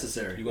so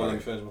necessary. You gonna let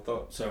me finish my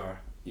thought? Sorry,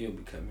 you'll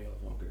be cutting me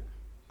off longer.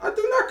 I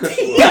do not cut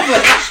you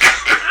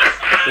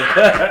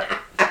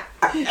off.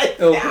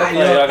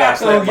 Y'all got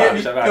slap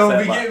box.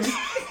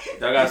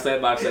 Y'all got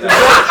slap box. The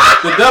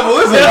devil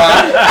is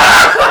alive.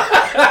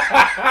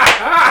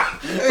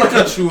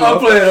 I'm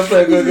playing.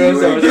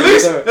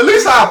 At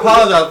least I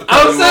apologize.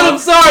 I said I'm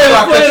sorry.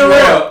 I'm playing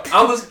around.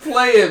 I was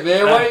playing,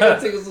 man. Why you gonna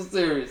take it so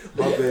serious?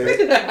 My bad.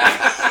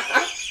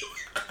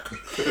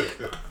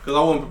 Because I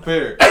wasn't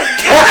prepared.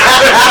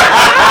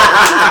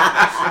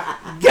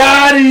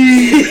 Got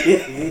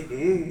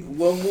it.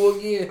 One more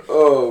again.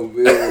 Oh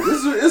man,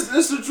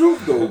 it's the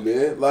truth though,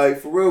 man. Like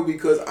for real,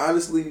 because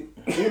honestly,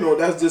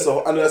 that's just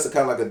I know that's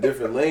kind of like a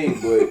different lane,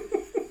 but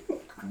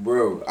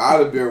bro, I'd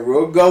have been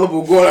real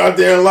gullible going out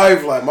there in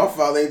life. Like my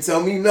father ain't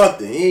tell me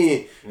nothing.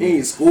 He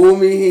ain't school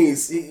me. He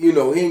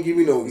ain't give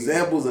me no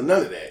examples or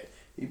none of that.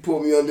 He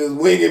put me on this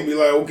wing and be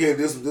like, okay,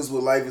 this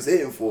what life is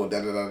hitting for.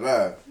 Da da da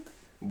da.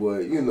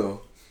 But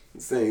the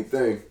same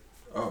thing.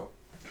 Oh,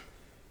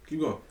 keep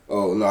going.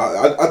 Oh no,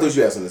 I thought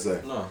you had something to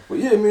say. No, but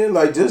yeah, man,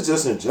 like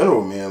just in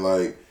general, man,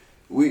 like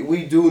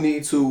we do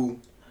need to,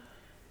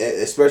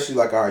 especially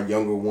like our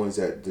younger ones,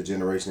 that the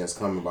generation that's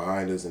coming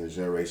behind us and the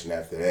generation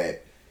after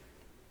that,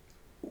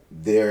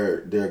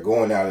 they're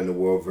going out in the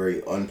world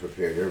very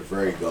unprepared. They're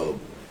very gullible.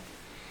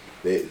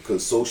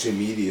 Because social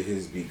media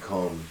has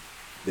become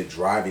the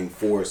driving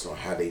force on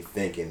how they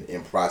think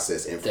and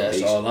process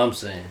information. That's all I'm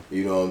saying.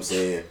 You know what I'm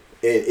saying? And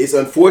it's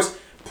unfortunate.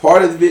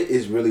 Part of it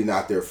is really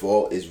not their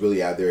fault. It's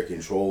really out of their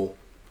control.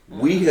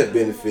 We have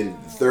benefited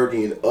the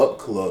 30 and up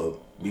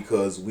club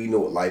because we know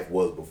what life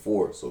was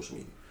before social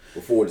media,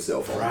 before the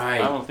cell phone.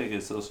 Right. I don't think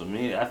it's social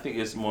media. I think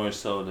it's more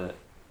so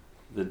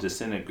the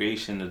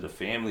disintegration of the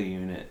family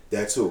unit.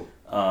 That too.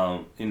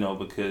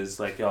 Because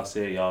like y'all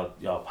said,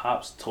 y'all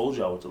pops told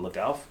y'all what to look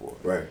out for.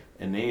 Right.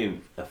 And they've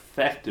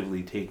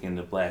effectively taken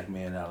the black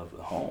man out of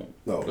the home.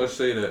 No. Let's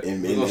say that.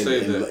 We're gonna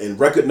say that in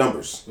record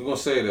numbers. We're gonna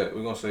say that. Yeah.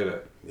 We're gonna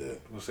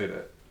say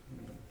that.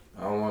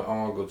 I don't want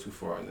to go too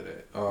far into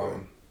that.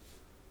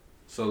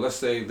 So let's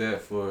save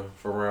that for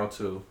round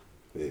two.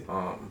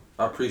 Yeah.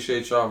 I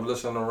appreciate y'all for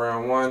listening to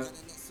round one.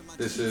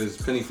 This is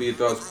Penny for Your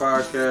Thoughts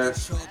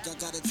podcast. We're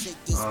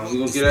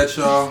going to get at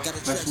y'all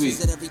next week.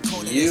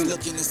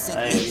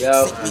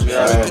 Yo.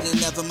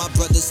 My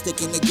brothers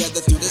sticking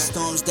together through the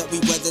storms that we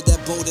weather.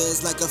 That border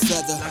is like a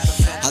feather.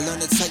 I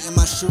learned to tighten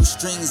my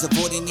shoestrings,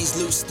 avoiding these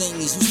loose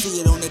things. You see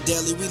it on the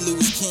daily, we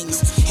lose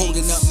kings.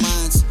 Holding up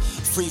minds,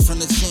 free from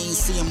the chains,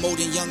 see them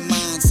molding young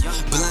minds.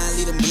 Blind,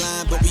 lead them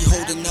blind, but we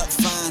holding up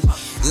fine.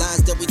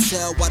 Lies that we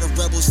tell while the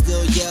rebel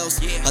still yells.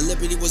 Our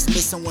liberty was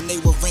missing when they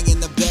were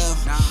ringing the bell.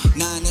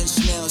 9-inch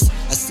nails,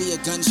 I see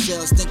a gun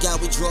shells. Think how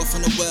we draw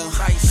from the well.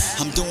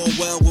 I'm doing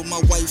well with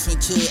my wife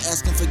and kid,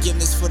 asking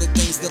forgiveness for the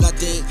things that I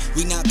did.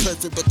 We not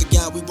perfect, but the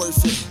God, we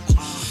worth it.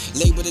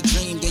 Label the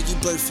dream, then you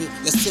birth it.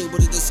 Let's table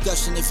the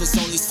discussion if it's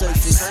only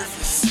surface.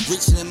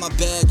 Reaching in my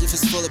bag if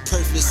it's full of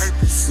purpose.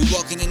 We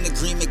walking in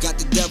agreement, got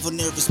the devil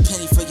nervous.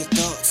 Penny for your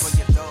thoughts.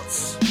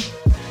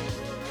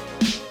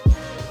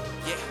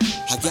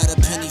 I got a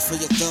penny for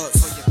your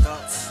thoughts.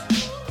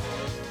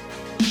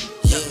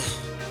 Yeah.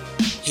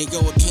 Here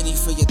go a penny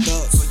for your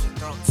thoughts.